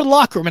stood up for the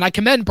locker room, and I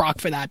commend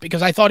Brock for that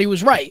because I thought he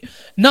was right.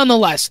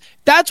 Nonetheless,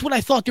 that's what I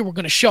thought they were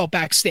going to show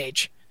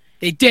backstage.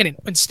 They didn't.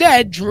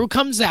 Instead, Drew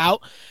comes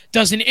out,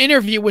 does an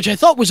interview, which I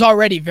thought was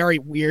already very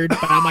weird,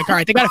 but I'm like, all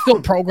right, they got to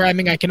fill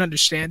programming. I can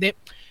understand it.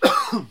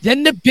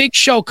 Then the Big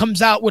Show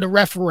comes out with a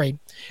referee,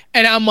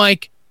 and I'm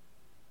like,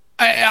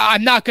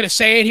 I'm not going to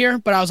say it here,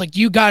 but I was like,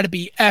 you got to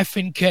be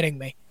effing kidding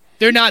me.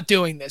 They're not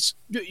doing this.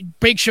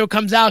 Big Show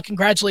comes out,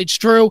 congratulates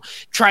Drew,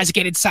 tries to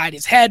get inside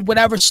his head,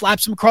 whatever,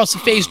 slaps him across the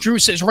face. Drew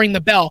says, ring the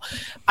bell.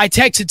 I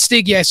texted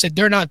Stiggy. I said,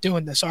 they're not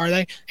doing this, are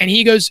they? And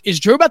he goes, is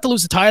Drew about to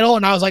lose the title?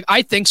 And I was like,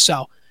 I think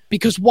so.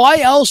 Because why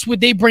else would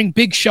they bring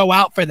Big Show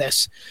out for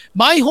this?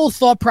 My whole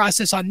thought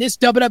process on this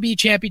WWE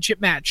Championship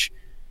match,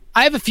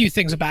 I have a few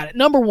things about it.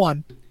 Number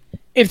one,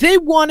 if they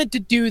wanted to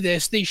do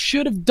this, they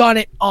should have done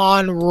it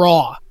on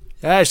Raw.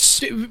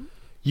 Yes.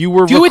 You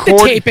were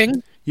the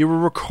taping. You were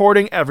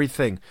recording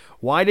everything.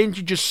 Why didn't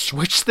you just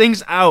switch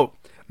things out?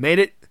 Made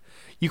it.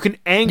 You can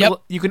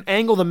angle. You can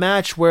angle the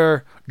match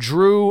where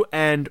Drew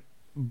and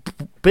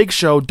Big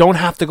Show don't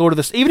have to go to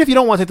this. Even if you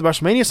don't want to take the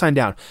WrestleMania sign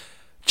down,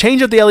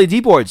 change up the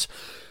LED boards.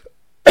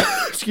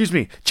 Excuse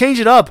me.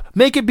 Change it up.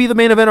 Make it be the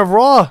main event of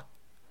Raw.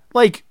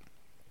 Like,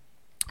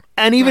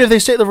 and even if they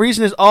say the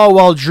reason is, oh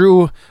well,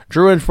 Drew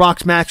and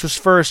Brock's match was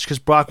first because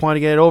Brock wanted to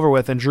get it over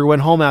with, and Drew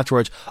went home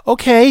afterwards.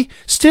 Okay,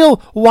 still,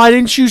 why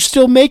didn't you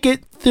still make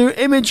it the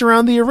image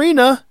around the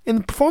arena in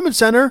the Performance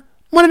Center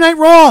Monday Night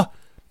Raw,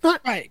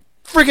 not right?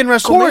 Freaking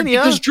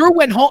WrestleMania. Because Drew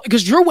went home.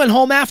 Because Drew went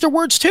home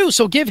afterwards too.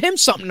 So give him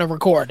something to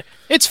record.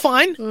 It's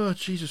fine. Oh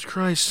Jesus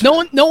Christ!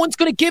 No one's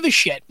gonna give a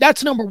shit.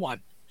 That's number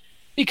one.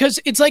 Because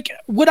it's like,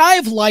 would I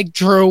have liked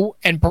Drew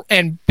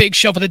and Big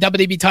Show for the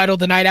WWE title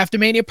the night after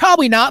Mania?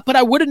 Probably not, but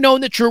I would have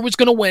known that Drew was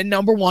going to win,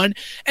 number one.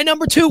 And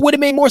number two, would have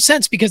made more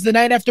sense because the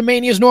night after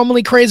Mania is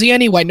normally crazy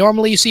anyway.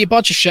 Normally you see a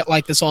bunch of shit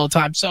like this all the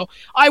time. So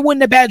I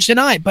wouldn't have badged an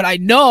eye, but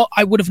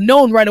I would have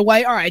known right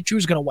away, all right,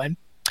 Drew's going to win.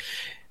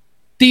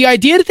 The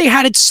idea that they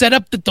had it set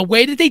up the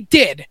way that they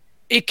did,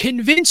 it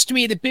convinced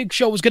me that Big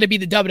Show was going to be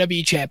the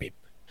WWE champion,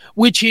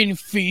 which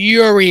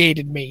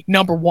infuriated me,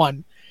 number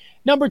one.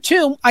 Number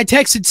two, I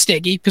texted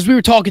Stiggy because we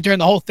were talking during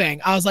the whole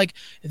thing. I was like,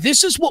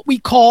 this is what we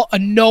call a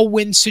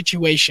no-win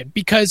situation.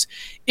 Because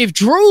if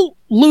Drew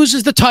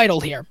loses the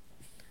title here,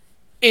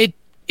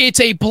 it's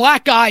a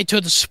black eye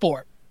to the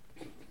sport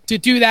to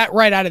do that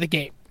right out of the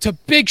gate. To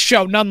Big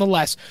Show,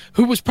 nonetheless,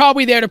 who was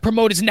probably there to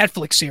promote his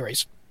Netflix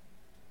series.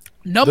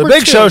 The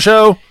Big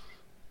Show.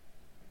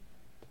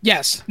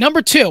 Yes.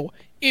 Number two,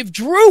 if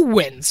Drew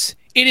wins,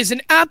 it is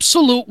an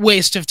absolute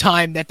waste of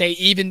time that they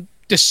even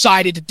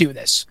decided to do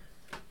this.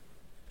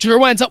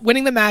 Drew ends up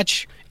winning the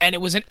match, and it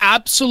was an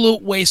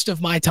absolute waste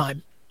of my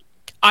time.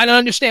 I don't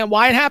understand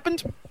why it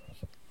happened.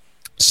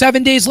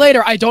 7 days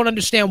later, I don't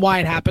understand why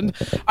it happened.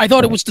 I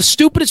thought it was the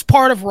stupidest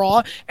part of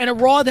Raw, and a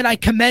Raw that I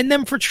commend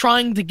them for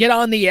trying to get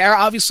on the air.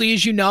 Obviously,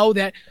 as you know,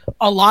 that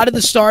a lot of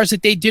the stars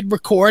that they did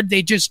record,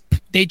 they just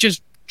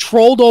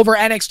trolled over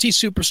NXT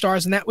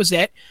superstars, and that was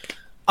it.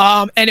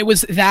 And it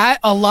was that,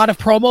 a lot of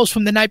promos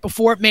from the night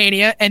before at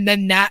Mania, and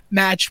then that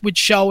match with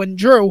Show and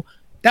Drew.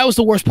 That was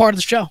the worst part of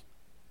the show.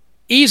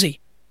 Easy.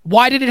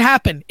 Why did it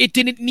happen? It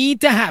didn't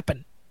need to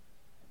happen.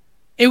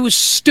 It was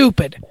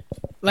stupid.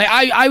 Like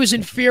I was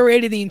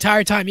infuriated the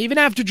entire time. Even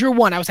after Drew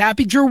won, I was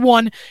happy Drew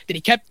won, that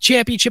he kept the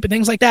championship and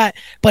things like that,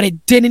 but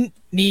it didn't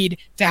need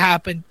to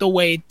happen the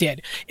way it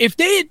did. If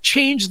they had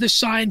changed the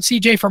sign,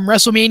 CJ, from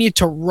WrestleMania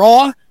to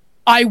Raw,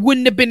 I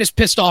wouldn't have been as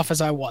pissed off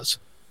as I was.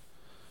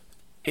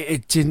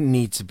 It didn't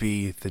need to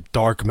be the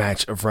dark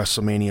match of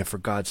WrestleMania, for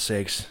God's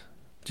sakes.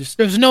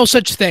 There's no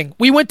such thing.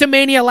 We went to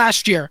Mania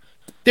last year.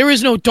 There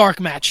is no dark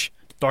match.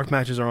 Dark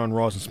matches are on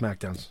Raws and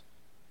SmackDowns.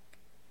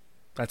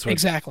 That's what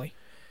exactly.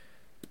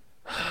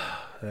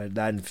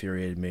 That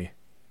infuriated me.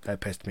 That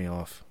pissed me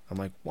off. I'm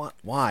like, what?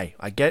 Why?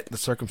 I get the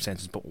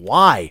circumstances, but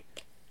why?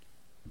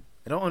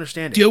 I don't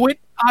understand it. Do it,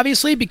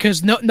 obviously,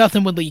 because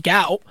nothing would leak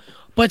out.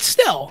 But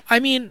still,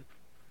 I mean,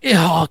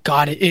 oh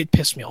God, it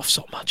pissed me off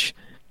so much.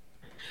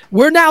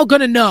 We're now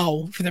going to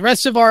know for the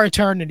rest of our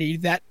eternity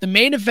that the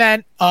main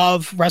event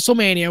of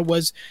WrestleMania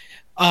was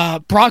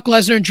Brock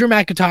Lesnar and Drew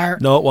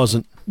McIntyre. No, it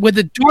wasn't. With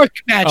the dark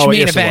match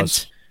main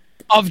event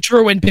of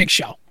Drew and Big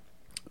Show.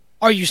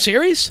 Are you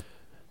serious?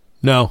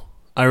 No.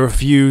 I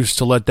refuse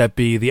to let that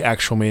be the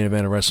actual main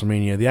event of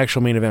WrestleMania. The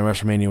actual main event of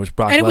WrestleMania was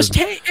Brock Lesnar.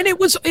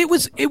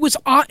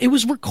 It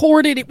was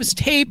recorded, it was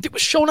taped, it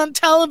was shown on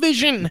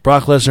television.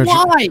 Brock Lesnar.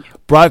 Why?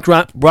 Brock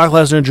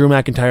Lesnar and Drew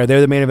McIntyre. They're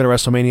the main event of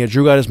WrestleMania.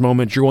 Drew got his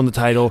moment. Drew won the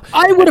title.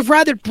 I would have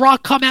rather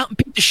Brock come out and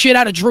beat the shit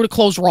out of Drew to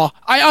close Raw.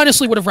 I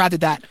honestly would have rather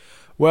that.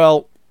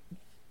 Well,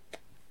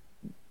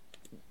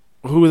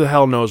 who the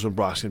hell knows when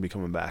Brock's going to be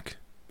coming back?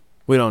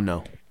 We don't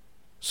know.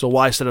 So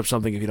why set up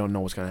something if you don't know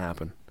what's going to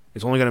happen?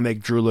 It's only going to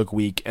make Drew look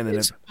weak. And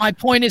then my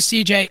point is,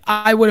 CJ,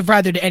 I would have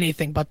rather done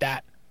anything but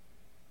that.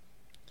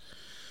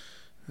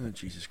 Oh,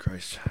 Jesus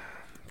Christ.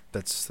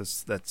 That's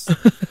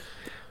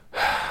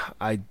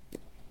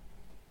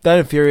that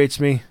infuriates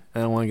me. I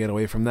don't want to get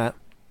away from that.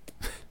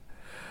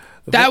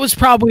 That was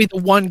probably the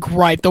one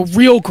gripe, the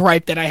real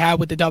gripe that I had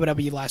with the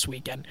WWE last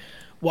weekend,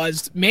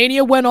 was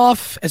Mania went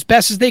off as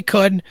best as they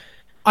could.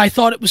 I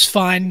thought it was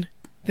fine,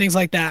 things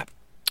like that.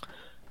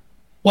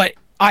 What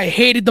I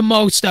hated the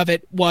most of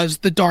it was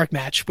the dark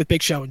match with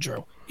Big Show and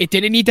Drew. It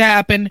didn't need to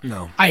happen.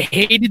 No. I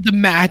hated the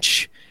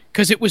match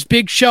because it was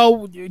Big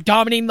Show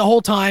dominating the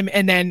whole time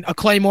and then a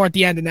Claymore at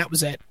the end, and that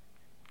was it.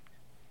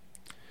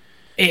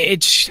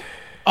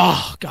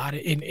 Oh, God,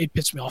 it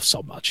pissed me off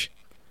so much.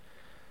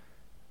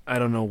 I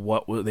don't know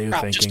what they were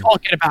thinking. Just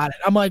talking about it.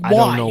 I'm like, why?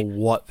 I don't know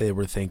what they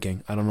were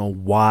thinking. I don't know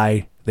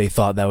why they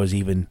thought that was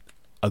even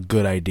a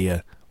good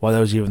idea. Why that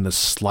was even the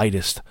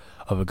slightest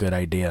of a good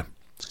idea.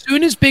 As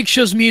soon as Big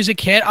Show's music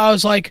hit, I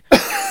was like,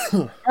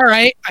 all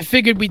right, I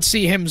figured we'd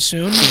see him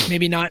soon.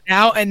 Maybe not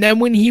now. And then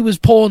when he was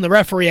pulling the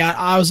referee out,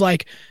 I was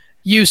like,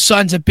 you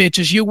sons of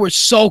bitches, you were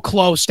so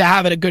close to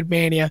having a good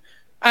Mania.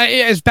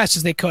 As best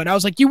as they could. I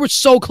was like, you were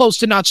so close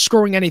to not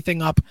screwing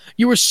anything up.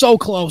 You were so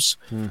close.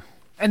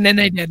 And then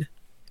they did.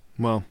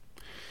 Well.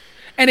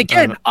 And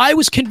again, I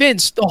was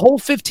convinced the whole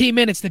 15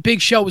 minutes that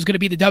Big Show was going to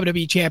be the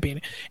WWE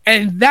champion.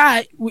 And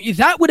that would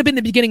have been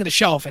the beginning of the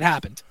show if it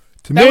happened.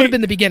 That would have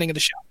been the beginning of the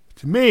show.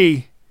 To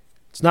me,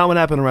 it's not what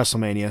happened in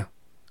WrestleMania.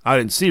 I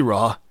didn't see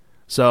Raw.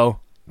 So,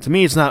 to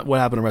me, it's not what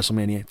happened in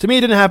WrestleMania. To me,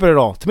 it didn't happen at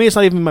all. To me, it's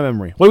not even in my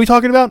memory. What are we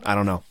talking about? I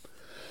don't know.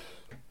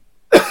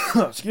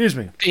 Excuse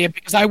me. Yeah,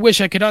 because I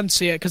wish I could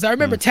unsee it. Because I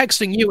remember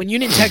texting you, and you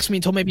didn't text me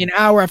until maybe an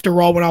hour after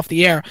Raw went off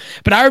the air.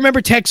 But I remember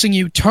texting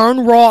you, turn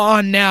Raw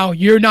on now.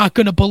 You're not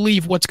going to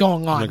believe what's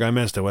going on. Like, I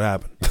missed it. What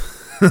happened?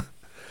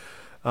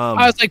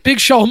 I was like, Big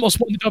Show almost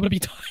won the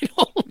WWE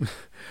title.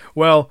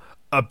 Well,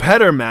 a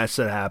better match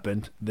that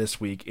happened this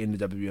week in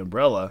the WWE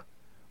umbrella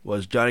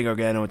was Johnny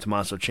Gargano and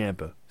Tommaso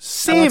Ciampa.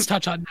 Let's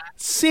touch on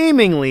that.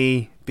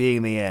 Seemingly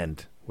being the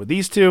end. With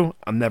these two,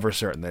 I'm never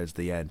certain that it's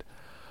the end.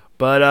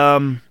 But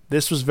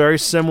this was very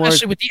similar.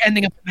 Especially with the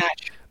ending of the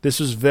match. This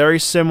was very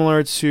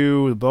similar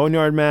to the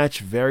Boneyard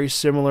match, very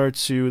similar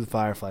to the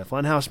Firefly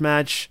Funhouse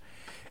match.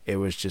 It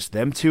was just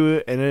them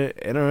two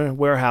in a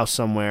warehouse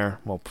somewhere,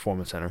 well,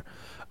 performance center.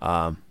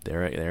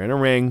 They're in a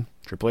ring.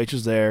 Triple H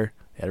is there.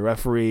 They had a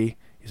referee.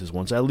 He says,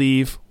 once I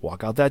leave,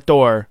 walk out that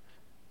door,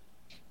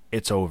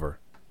 it's over.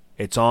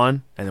 It's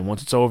on, and then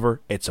once it's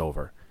over, it's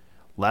over.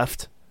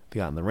 Left,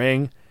 they got in the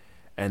ring,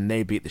 and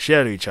they beat the shit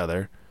out of each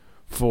other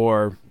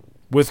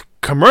with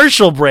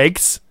commercial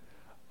breaks,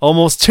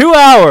 almost 2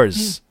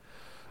 hours.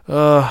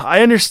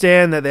 I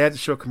understand that they had to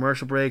show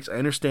commercial breaks. I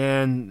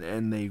understand,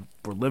 and they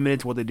were limited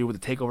to what they do with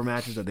the takeover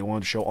matches that they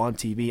wanted to show on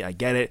TV. I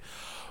get it.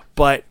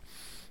 But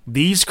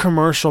these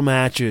commercial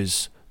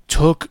matches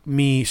took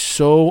me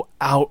so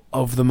out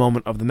of the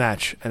moment of the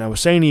match. And I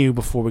was saying to you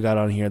before we got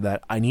on here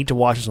that I need to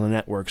watch this on the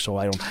network so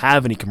I don't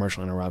have any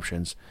commercial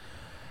interruptions.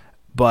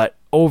 But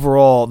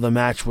overall, the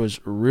match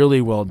was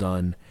really well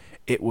done.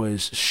 It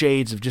was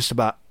shades of just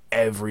about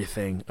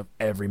everything of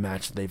every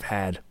match that they've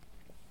had.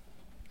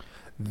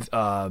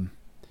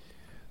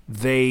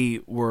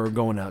 They were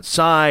going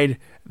outside.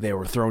 They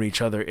were throwing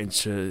each other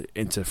into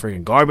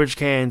freaking garbage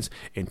cans,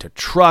 into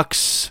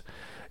trucks.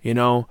 You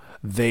know,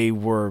 they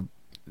were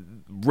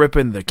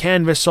ripping the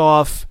canvas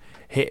off.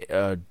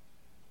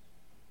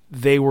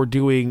 They were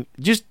doing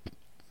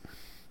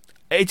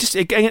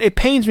it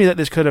pains me that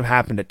this could have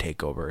happened at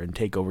TakeOver, and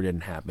TakeOver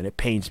didn't happen. It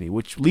pains me,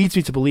 which leads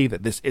me to believe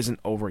that this isn't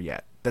over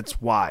yet.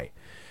 That's why.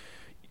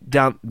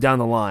 Down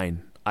the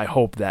line, I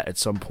hope that at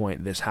some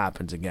point this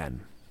happens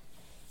again.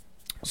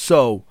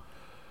 So,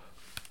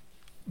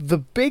 the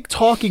big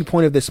talking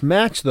point of this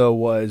match,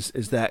 though, is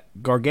that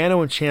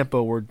Gargano and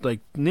Ciampa were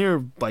near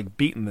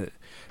beating the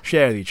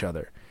shit out of each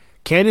other.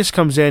 Candice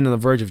comes in on the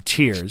verge of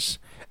tears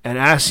and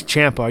asks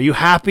Ciampa, "Are you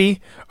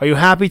happy? Are you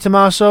happy,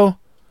 Tommaso?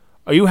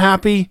 Are you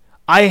happy?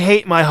 I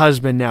hate my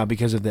husband now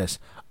because of this.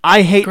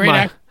 I hate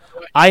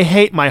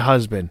my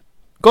husband.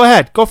 Go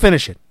ahead, go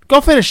finish it.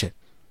 Go finish it.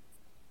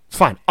 It's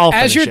fine.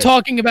 As you're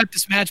talking about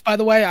this match, by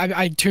the way,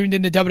 I tuned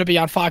into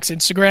WWE on Fox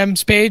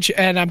Instagram's page,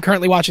 and I'm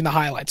currently watching the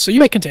highlights. So you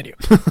may continue.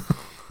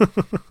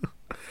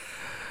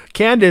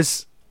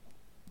 Candice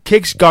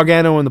kicks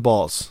Gargano in the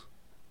balls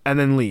and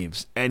then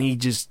leaves. And he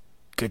just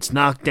gets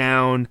knocked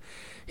down.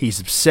 He's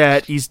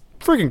upset. He's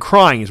freaking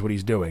crying is what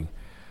he's doing.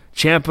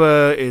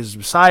 Ciampa is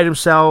beside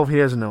himself. He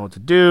doesn't know what to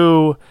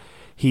do.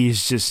 He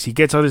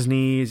gets on his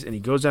knees, and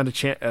he goes down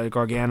to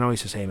Gargano. He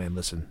says, "Hey, man,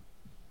 listen.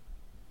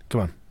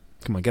 Come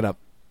on, get up.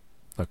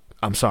 Look,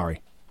 I'm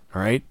sorry,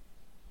 all right?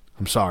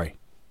 I'm sorry.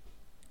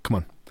 Come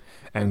on."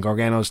 And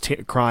Gargano's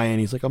crying.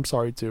 He's like, "I'm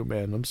sorry too,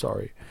 man. I'm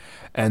sorry."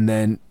 And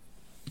then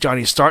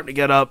Johnny's starting to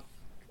get up.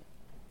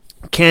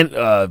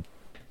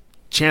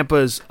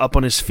 Ciampa's up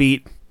on his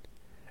feet,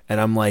 and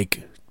I'm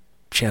like,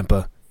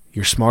 "Ciampa,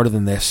 you're smarter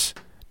than this.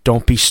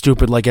 Don't be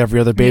stupid like every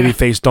other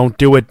babyface. Don't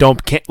do it.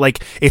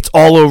 It's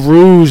all a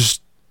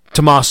ruse,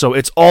 Tommaso.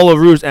 It's all a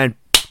ruse. And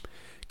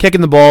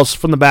kicking the balls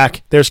from the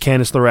back. There's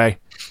Candice LeRae.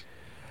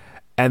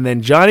 And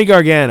then Johnny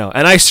Gargano.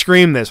 And I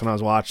screamed this when I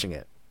was watching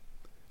it.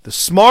 The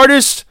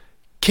smartest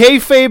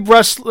kayfabe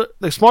wrestler,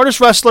 the smartest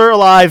wrestler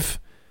alive,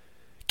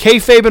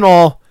 kayfabe and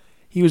all.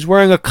 He was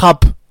wearing a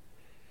cup.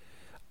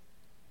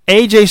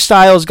 AJ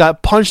Styles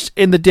got punched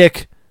in the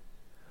dick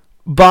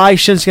by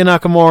Shinsuke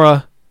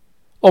Nakamura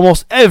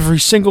almost every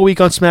single week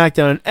on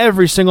SmackDown and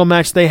every single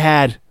match they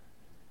had.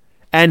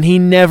 And he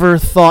never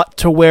thought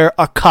to wear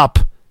a cup.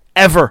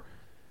 Ever.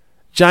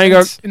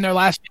 In their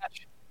last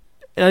match.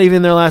 Not even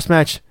in their last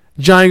match.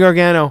 Johnny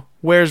Gargano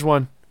wears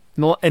one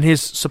in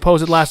his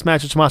supposed last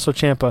match with Tommaso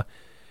Ciampa.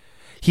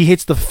 He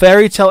hits the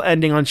fairy tale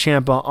ending on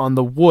Ciampa on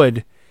the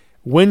wood,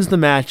 wins the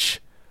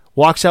match,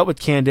 walks out with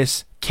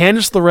Candice.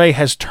 Candice LeRae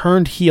has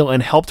turned heel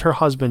and helped her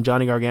husband,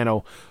 Johnny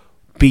Gargano,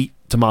 beat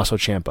Tommaso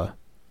Ciampa.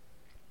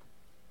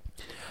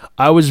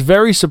 I was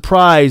very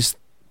surprised,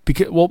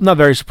 not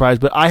very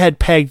surprised, but I had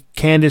pegged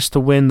Candice to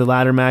win the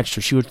ladder match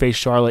so she would face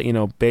Charlotte,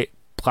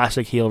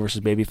 classic heel versus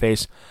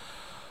babyface.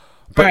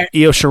 But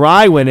Io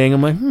Shirai winning,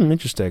 I'm like,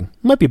 interesting.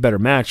 Might be a better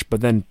match,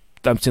 but then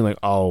I'm seeing like,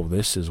 oh,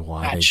 this is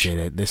why they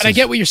did it. I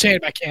get what you're saying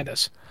about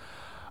Candice.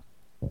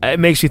 It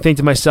makes me think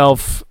to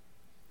myself,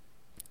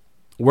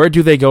 where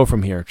do they go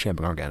from here, Ciampa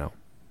Gargano?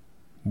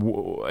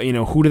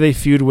 Who do they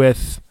feud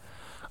with?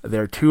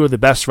 They're two of the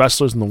best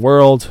wrestlers in the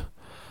world.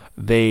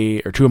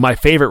 They are two of my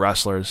favorite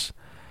wrestlers.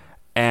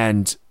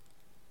 And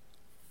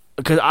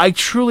because I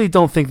truly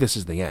don't think this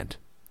is the end.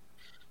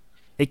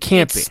 It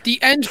can't be. It's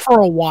the end for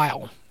a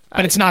while,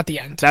 but it's not the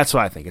end. That's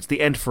what I think. It's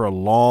the end for a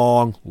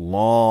long,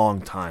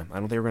 long time. I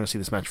don't think we're going to see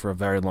this match for a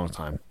very long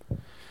time.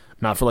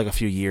 Not for like a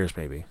few years,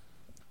 maybe.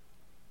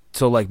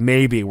 So like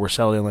maybe we're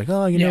settling like,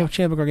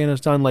 Ciampa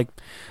Gargano's done. Like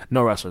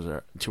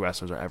two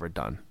wrestlers are ever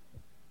done.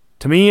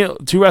 To me,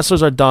 two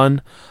wrestlers are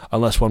done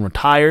unless one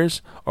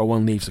retires or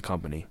one leaves the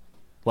company.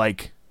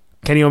 Like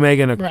Kenny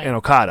Omega and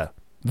Okada.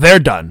 They're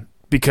done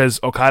because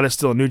Okada's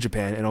still in New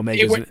Japan and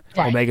Omega's in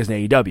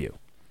AEW.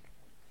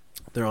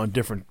 They're on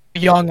different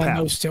young paths. On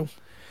those two.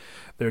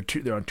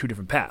 They're on two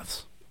different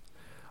paths.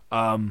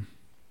 If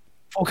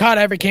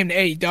Okada ever came to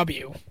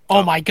AEW,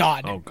 oh my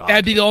God.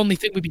 That'd be the only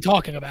thing we'd be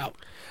talking about.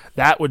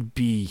 That would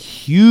be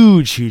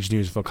huge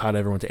news if Okada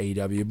ever went to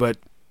AEW, but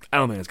I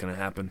don't think it's going to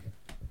happen.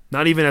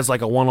 Not even as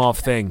like a one-off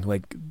thing.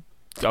 Like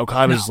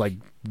Okada's like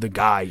the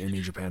guy in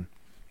New Japan.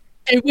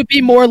 It would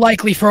be more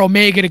likely for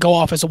Omega to go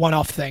off as a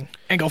one-off thing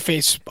and go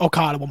face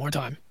Okada one more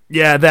time.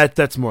 Yeah,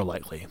 that's more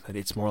likely. That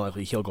it's more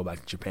likely he'll go back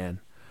to Japan.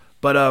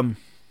 But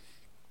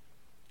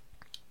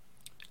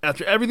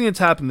after everything that's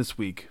happened this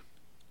week,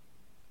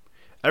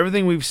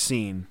 everything we've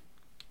seen,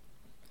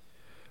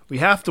 we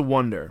have to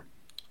wonder,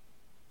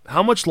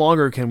 how much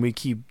longer can we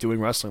keep doing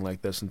wrestling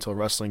like this until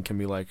wrestling can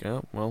be like,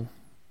 oh, well,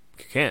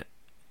 you can't.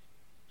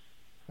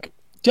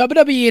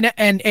 WWE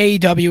and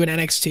AEW and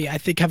NXT, I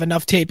think, have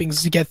enough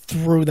tapings to get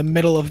through the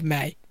middle of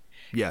May.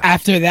 Yeah.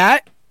 After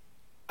that,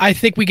 I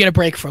think we get a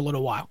break for a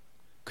little while.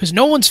 Because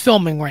no one's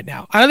filming right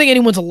now. I don't think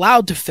anyone's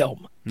allowed to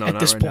film at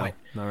this point.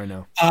 Not right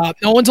now.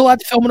 No one's allowed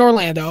to film in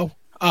Orlando.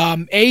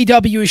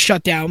 AEW is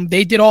shut down.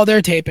 They did all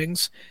their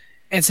tapings.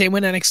 And same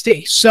with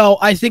NXT. So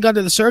I think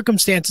under the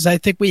circumstances, I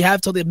think we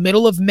have till the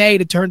middle of May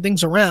to turn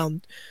things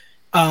around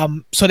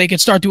so they can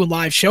start doing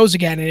live shows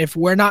again. And if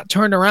we're not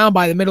turned around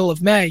by the middle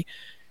of May,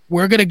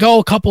 we're going to go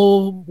a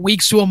couple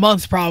weeks to a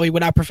month probably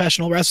without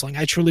professional wrestling.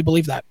 I truly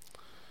believe that.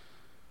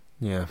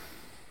 Yeah.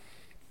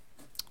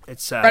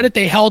 It's sad. Credit,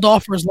 they held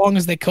off for as long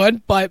as they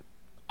could, but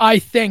I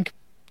think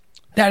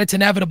that it's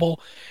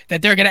inevitable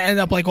that they're going to end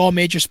up like all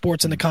major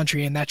sports in the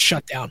country, and that's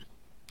shut down.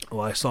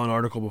 Well, I saw an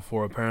article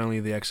before. Apparently,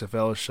 the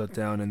XFL is shut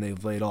down, and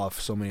they've laid off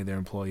so many of their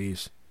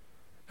employees.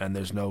 And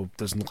it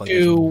doesn't look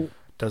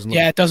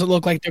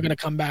like they're going to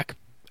come back.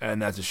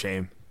 And that's a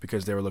shame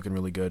because they were looking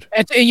really good.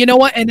 And you know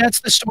what? And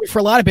that's the story for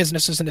a lot of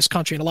businesses in this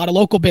country and a lot of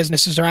local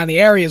businesses around the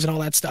areas and all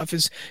that stuff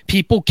is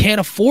people can't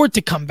afford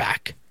to come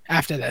back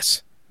after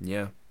this.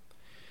 Yeah.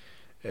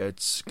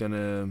 It's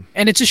gonna,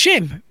 and it's a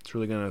shame. It's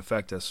really gonna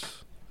affect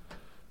us.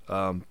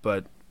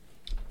 But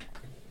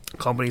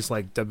companies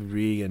like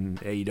WWE and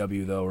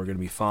AEW though are gonna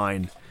be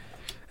fine,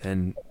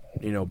 and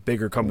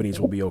bigger companies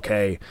will be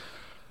okay.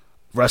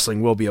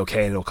 Wrestling will be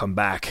okay, and it'll come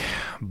back.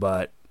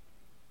 But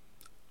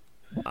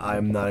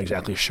I'm not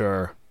exactly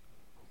sure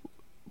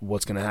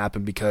what's gonna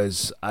happen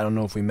because I don't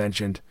know if we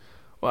mentioned.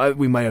 Well,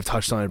 we might have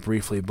touched on it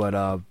briefly, but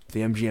the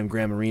MGM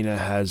Grand Arena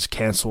has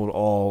canceled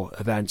all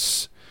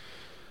events.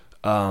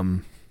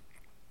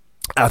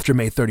 After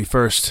May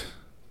 31st.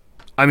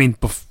 I mean,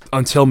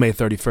 until May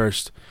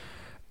 31st.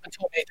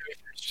 Until May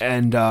 31st.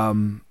 And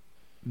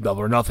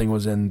Double or Nothing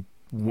was in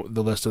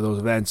the list of those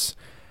events.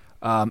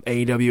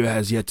 AEW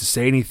has yet to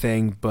say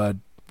anything, but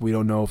we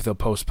don't know if they'll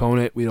postpone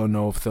it. We don't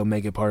know if they'll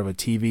make it part of a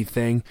TV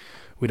thing.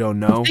 We don't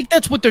know. I think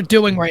that's what they're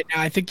doing right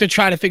now. I think they're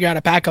trying to figure out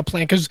a backup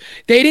plan because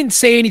they didn't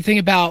say anything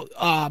about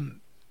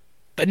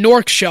the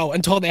Newark show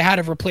until they had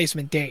a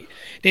replacement date.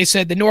 They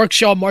said the Newark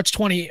show March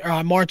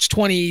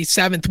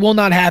 27th will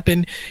not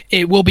happen.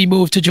 It will be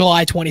moved to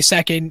July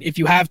 22nd. If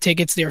you have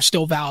tickets, they're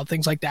still valid,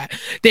 things like that.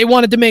 They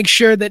wanted to make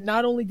sure that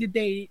not only did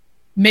they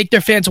make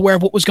their fans aware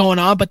of what was going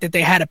on, but that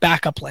they had a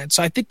backup plan.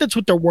 So I think that's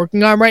what they're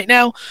working on right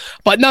now.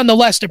 But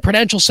nonetheless, the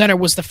Prudential Center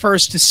was the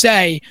first to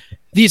say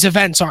these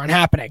events aren't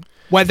happening.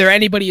 Whether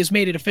anybody has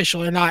made it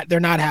official or not,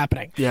 they're not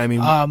happening. Yeah, I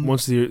mean,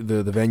 once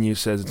the venue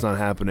says it's not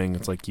happening,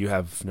 it's like you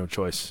have no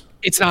choice.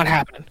 It's not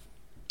happening.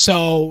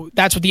 So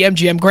that's what the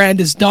MGM Grand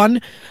has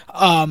done.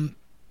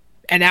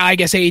 And now I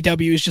guess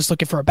AEW is just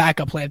looking for a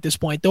backup plan at this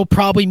point. They'll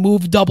probably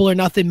move Double or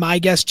Nothing, my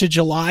guess, to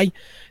July.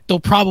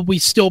 They'll probably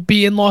still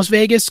be in Las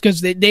Vegas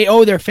because they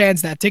owe their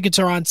fans that. Tickets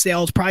are on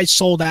sale. It's probably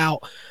sold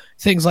out,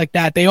 things like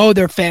that. They owe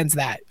their fans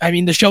that. I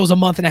mean, the show's a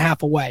month and a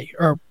half away,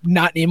 or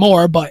not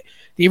anymore, but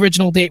the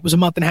original date was a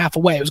month and a half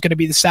away. It was going to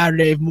be the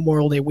Saturday of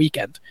Memorial Day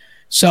weekend.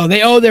 So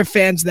they owe their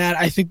fans that.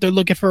 I think they're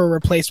looking for a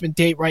replacement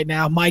date right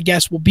now. My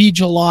guess will be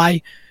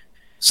July,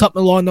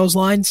 something along those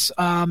lines.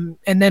 And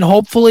then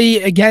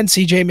hopefully, again,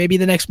 CJ, maybe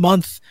the next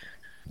month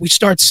we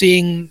start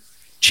seeing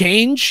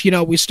change.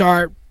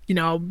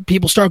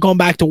 People start going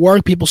back to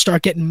work. People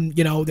start getting,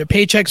 their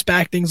paychecks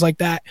back, things like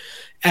that.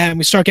 And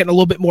we start getting a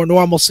little bit more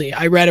normalcy.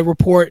 I read a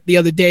report the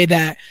other day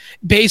that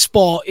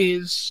baseball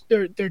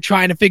they're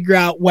trying to figure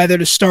out whether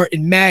to start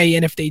in May.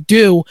 And if they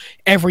do,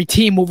 every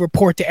team will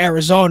report to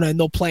Arizona and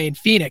they'll play in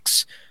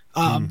Phoenix.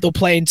 They'll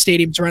play in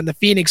stadiums around the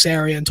Phoenix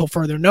area until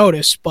further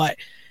notice. But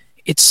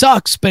it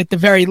sucks, but at the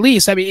very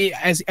least, I mean,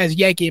 as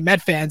Yankee and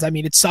Met fans, I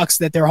mean, it sucks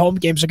that their home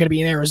games are going to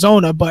be in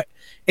Arizona, but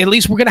at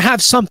least we're going to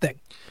have something.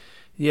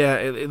 Yeah,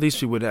 at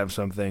least we would have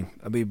something.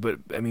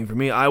 For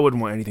me, I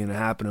wouldn't want anything to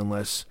happen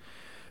unless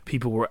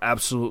people were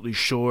absolutely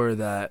sure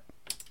that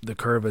the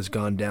curve has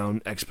gone down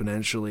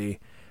exponentially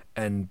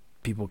and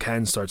people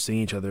can start seeing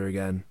each other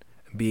again,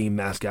 being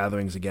mass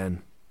gatherings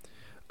again.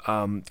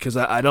 Because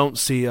I don't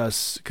see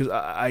us, because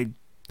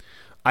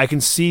I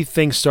can see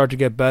things start to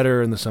get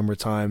better in the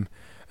summertime.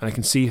 And I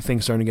can see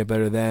things starting to get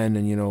better then,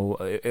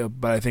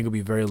 but I think it'll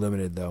be very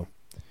limited, though.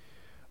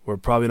 We're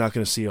probably not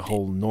going to see a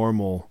whole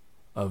normal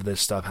of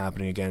this stuff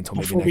happening again until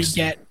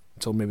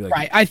maybe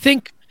right. I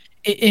think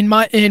in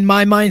my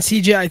mind,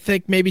 CJ, I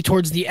think maybe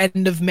towards the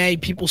end of May,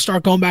 people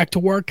start going back to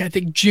work. I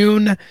think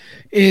June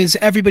is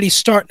everybody's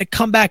starting to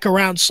come back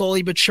around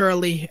slowly but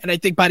surely, and I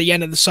think by the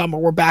end of the summer,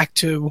 we're back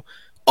to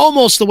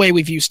almost the way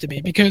we've used to be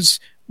because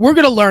we're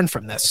going to learn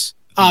from this,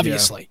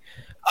 obviously.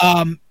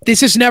 Yeah.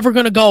 This is never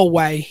going to go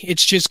away.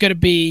 It's just going to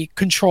be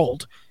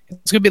controlled.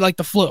 It's going to be like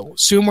the flu.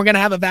 Soon we're going to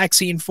have a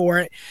vaccine for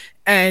it,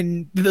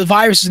 and the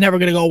virus is never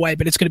going to go away,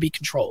 but it's going to be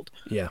controlled.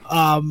 Yeah.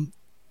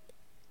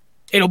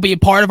 It'll be a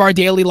part of our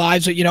daily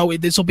lives.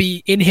 This will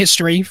be in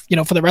history,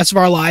 for the rest of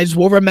our lives.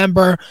 We'll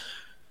remember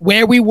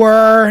where we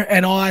were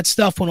and all that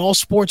stuff when all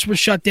sports were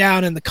shut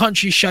down and the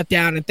country shut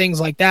down and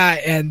things like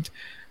that. And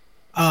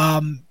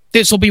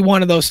this will be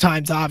one of those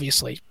times,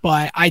 obviously,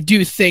 but I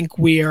do think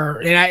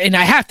and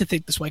I have to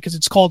think this way because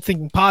it's called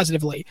thinking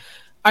positively.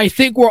 I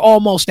think we're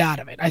almost out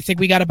of it. I think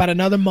we got about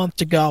another month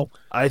to go.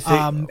 I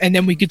think, and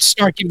then we could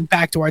start getting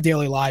back to our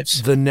daily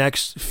lives. The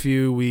next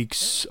few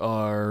weeks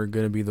are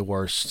going to be the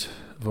worst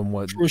from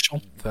what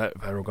the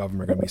federal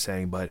government are going to be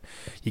saying, but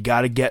you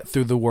got to get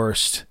through the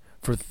worst.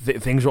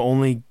 Things will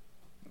only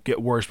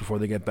get worse before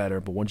they get better,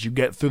 but once you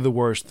get through the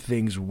worst,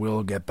 things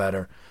will get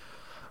better.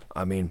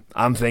 I mean,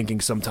 I'm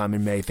thinking sometime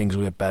in May things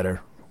will get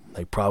better,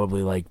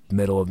 probably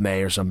middle of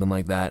May or something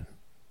like that,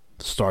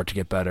 start to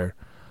get better.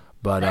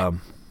 But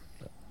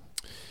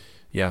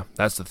yeah,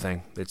 that's the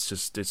thing. It's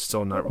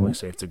still not really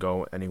safe to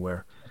go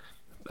anywhere.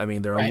 I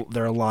mean, there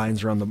are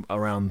lines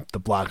around the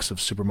blocks of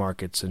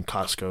supermarkets and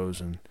Costco's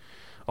and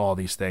all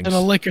these things. And a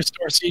liquor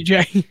store,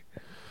 CJ.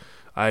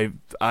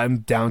 I'm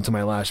down to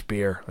my last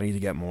beer. I need to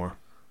get more.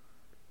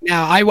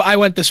 Now, I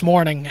went this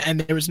morning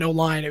and there was no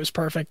line. It was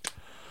perfect.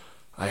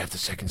 I have to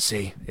check and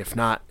see. If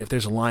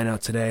there's a line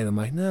out today, then I'm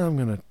like, no, I'm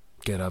going to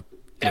get up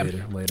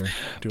later.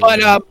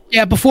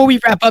 But, before we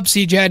wrap up,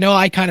 CJ, I know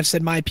I kind of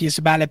said my piece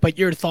about it, but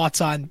your thoughts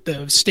on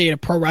the state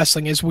of pro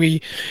wrestling as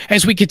we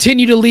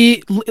continue to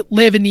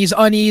live in these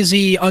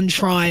uneasy,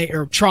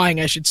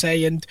 trying, I should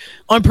say, and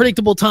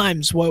unpredictable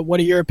times. What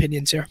are your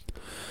opinions here?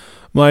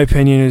 My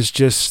opinion is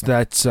just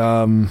that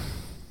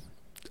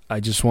I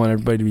just want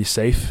everybody to be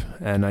safe,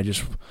 and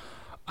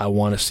I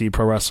want to see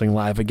pro wrestling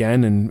live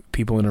again and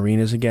people in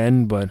arenas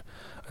again, but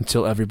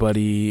until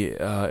everybody,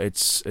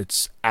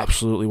 it's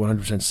absolutely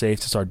 100% safe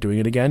to start doing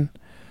it again.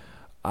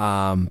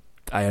 I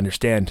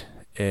understand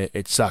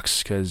it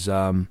sucks because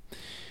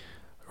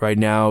right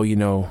now,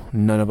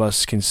 none of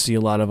us can see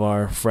a lot of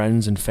our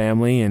friends and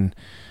family, and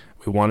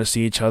we want to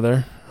see each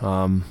other.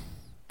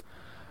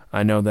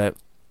 I know that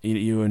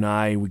you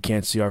and we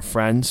can't see our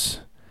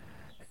friends.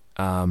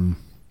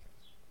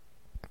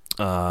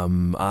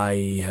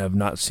 I have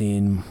not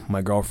seen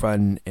my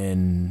girlfriend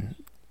in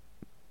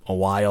a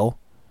while.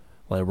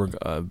 We're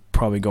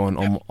probably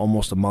going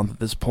almost a month at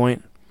this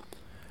point.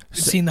 I've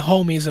seen the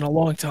homies in a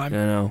long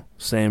time.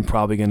 Saying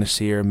probably going to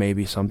see her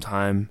maybe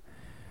sometime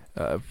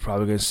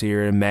Probably going to see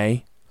her in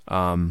May.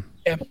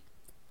 Yeah.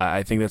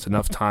 I think that's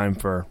enough time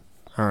for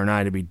her and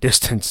I to be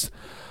distanced,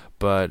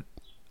 but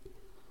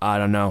I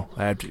don't know.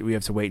 We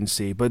have to wait and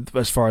see. But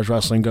as far as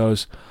wrestling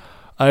goes,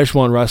 I just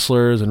want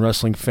wrestlers and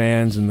wrestling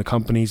fans and the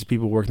companies,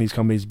 people working these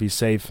companies to be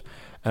safe,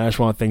 and I just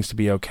want things to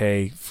be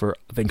okay for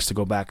things to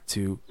go back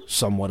to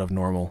somewhat of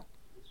normal.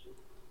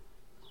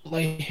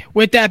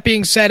 With that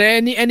being said,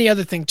 any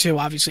other thing too,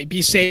 obviously,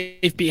 be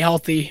safe, be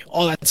healthy,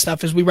 all that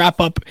stuff as we wrap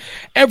up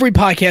every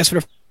podcast for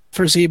the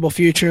foreseeable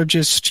future.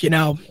 Just,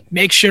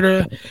 make sure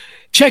to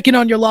check in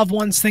on your loved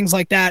ones, things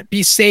like that.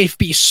 Be safe,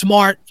 be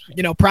smart,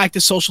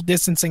 practice social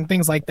distancing,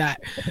 things like that.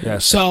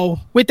 Yes. So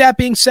with that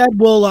being said,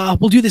 we'll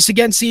do this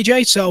again,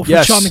 CJ. So for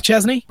Yes. Sean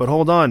McChesney. But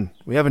hold on.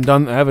 I haven't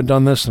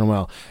done this in a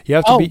while. You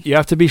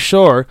have to be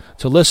sure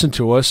to listen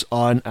to us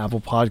on Apple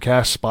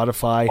Podcasts,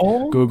 Spotify,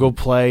 Google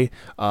Play,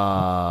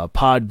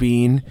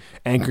 Podbean,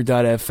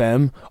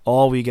 Anchor.fm,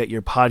 all we get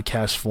your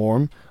podcast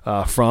from.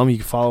 You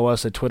can follow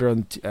us at Twitter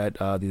at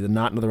the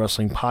Not Another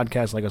Wrestling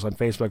Podcast. Like us on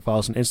Facebook, follow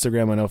us on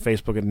Instagram. I know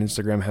Facebook and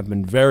Instagram have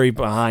been very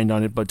behind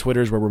on it, but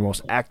Twitter is where we're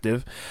most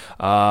active.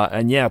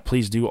 And yeah,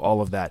 please do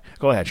all of that.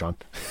 Go ahead, Sean.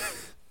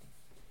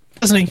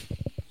 Listening.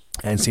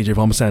 And CJ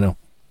Palmisano.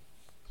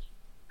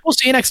 We'll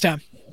see you next time.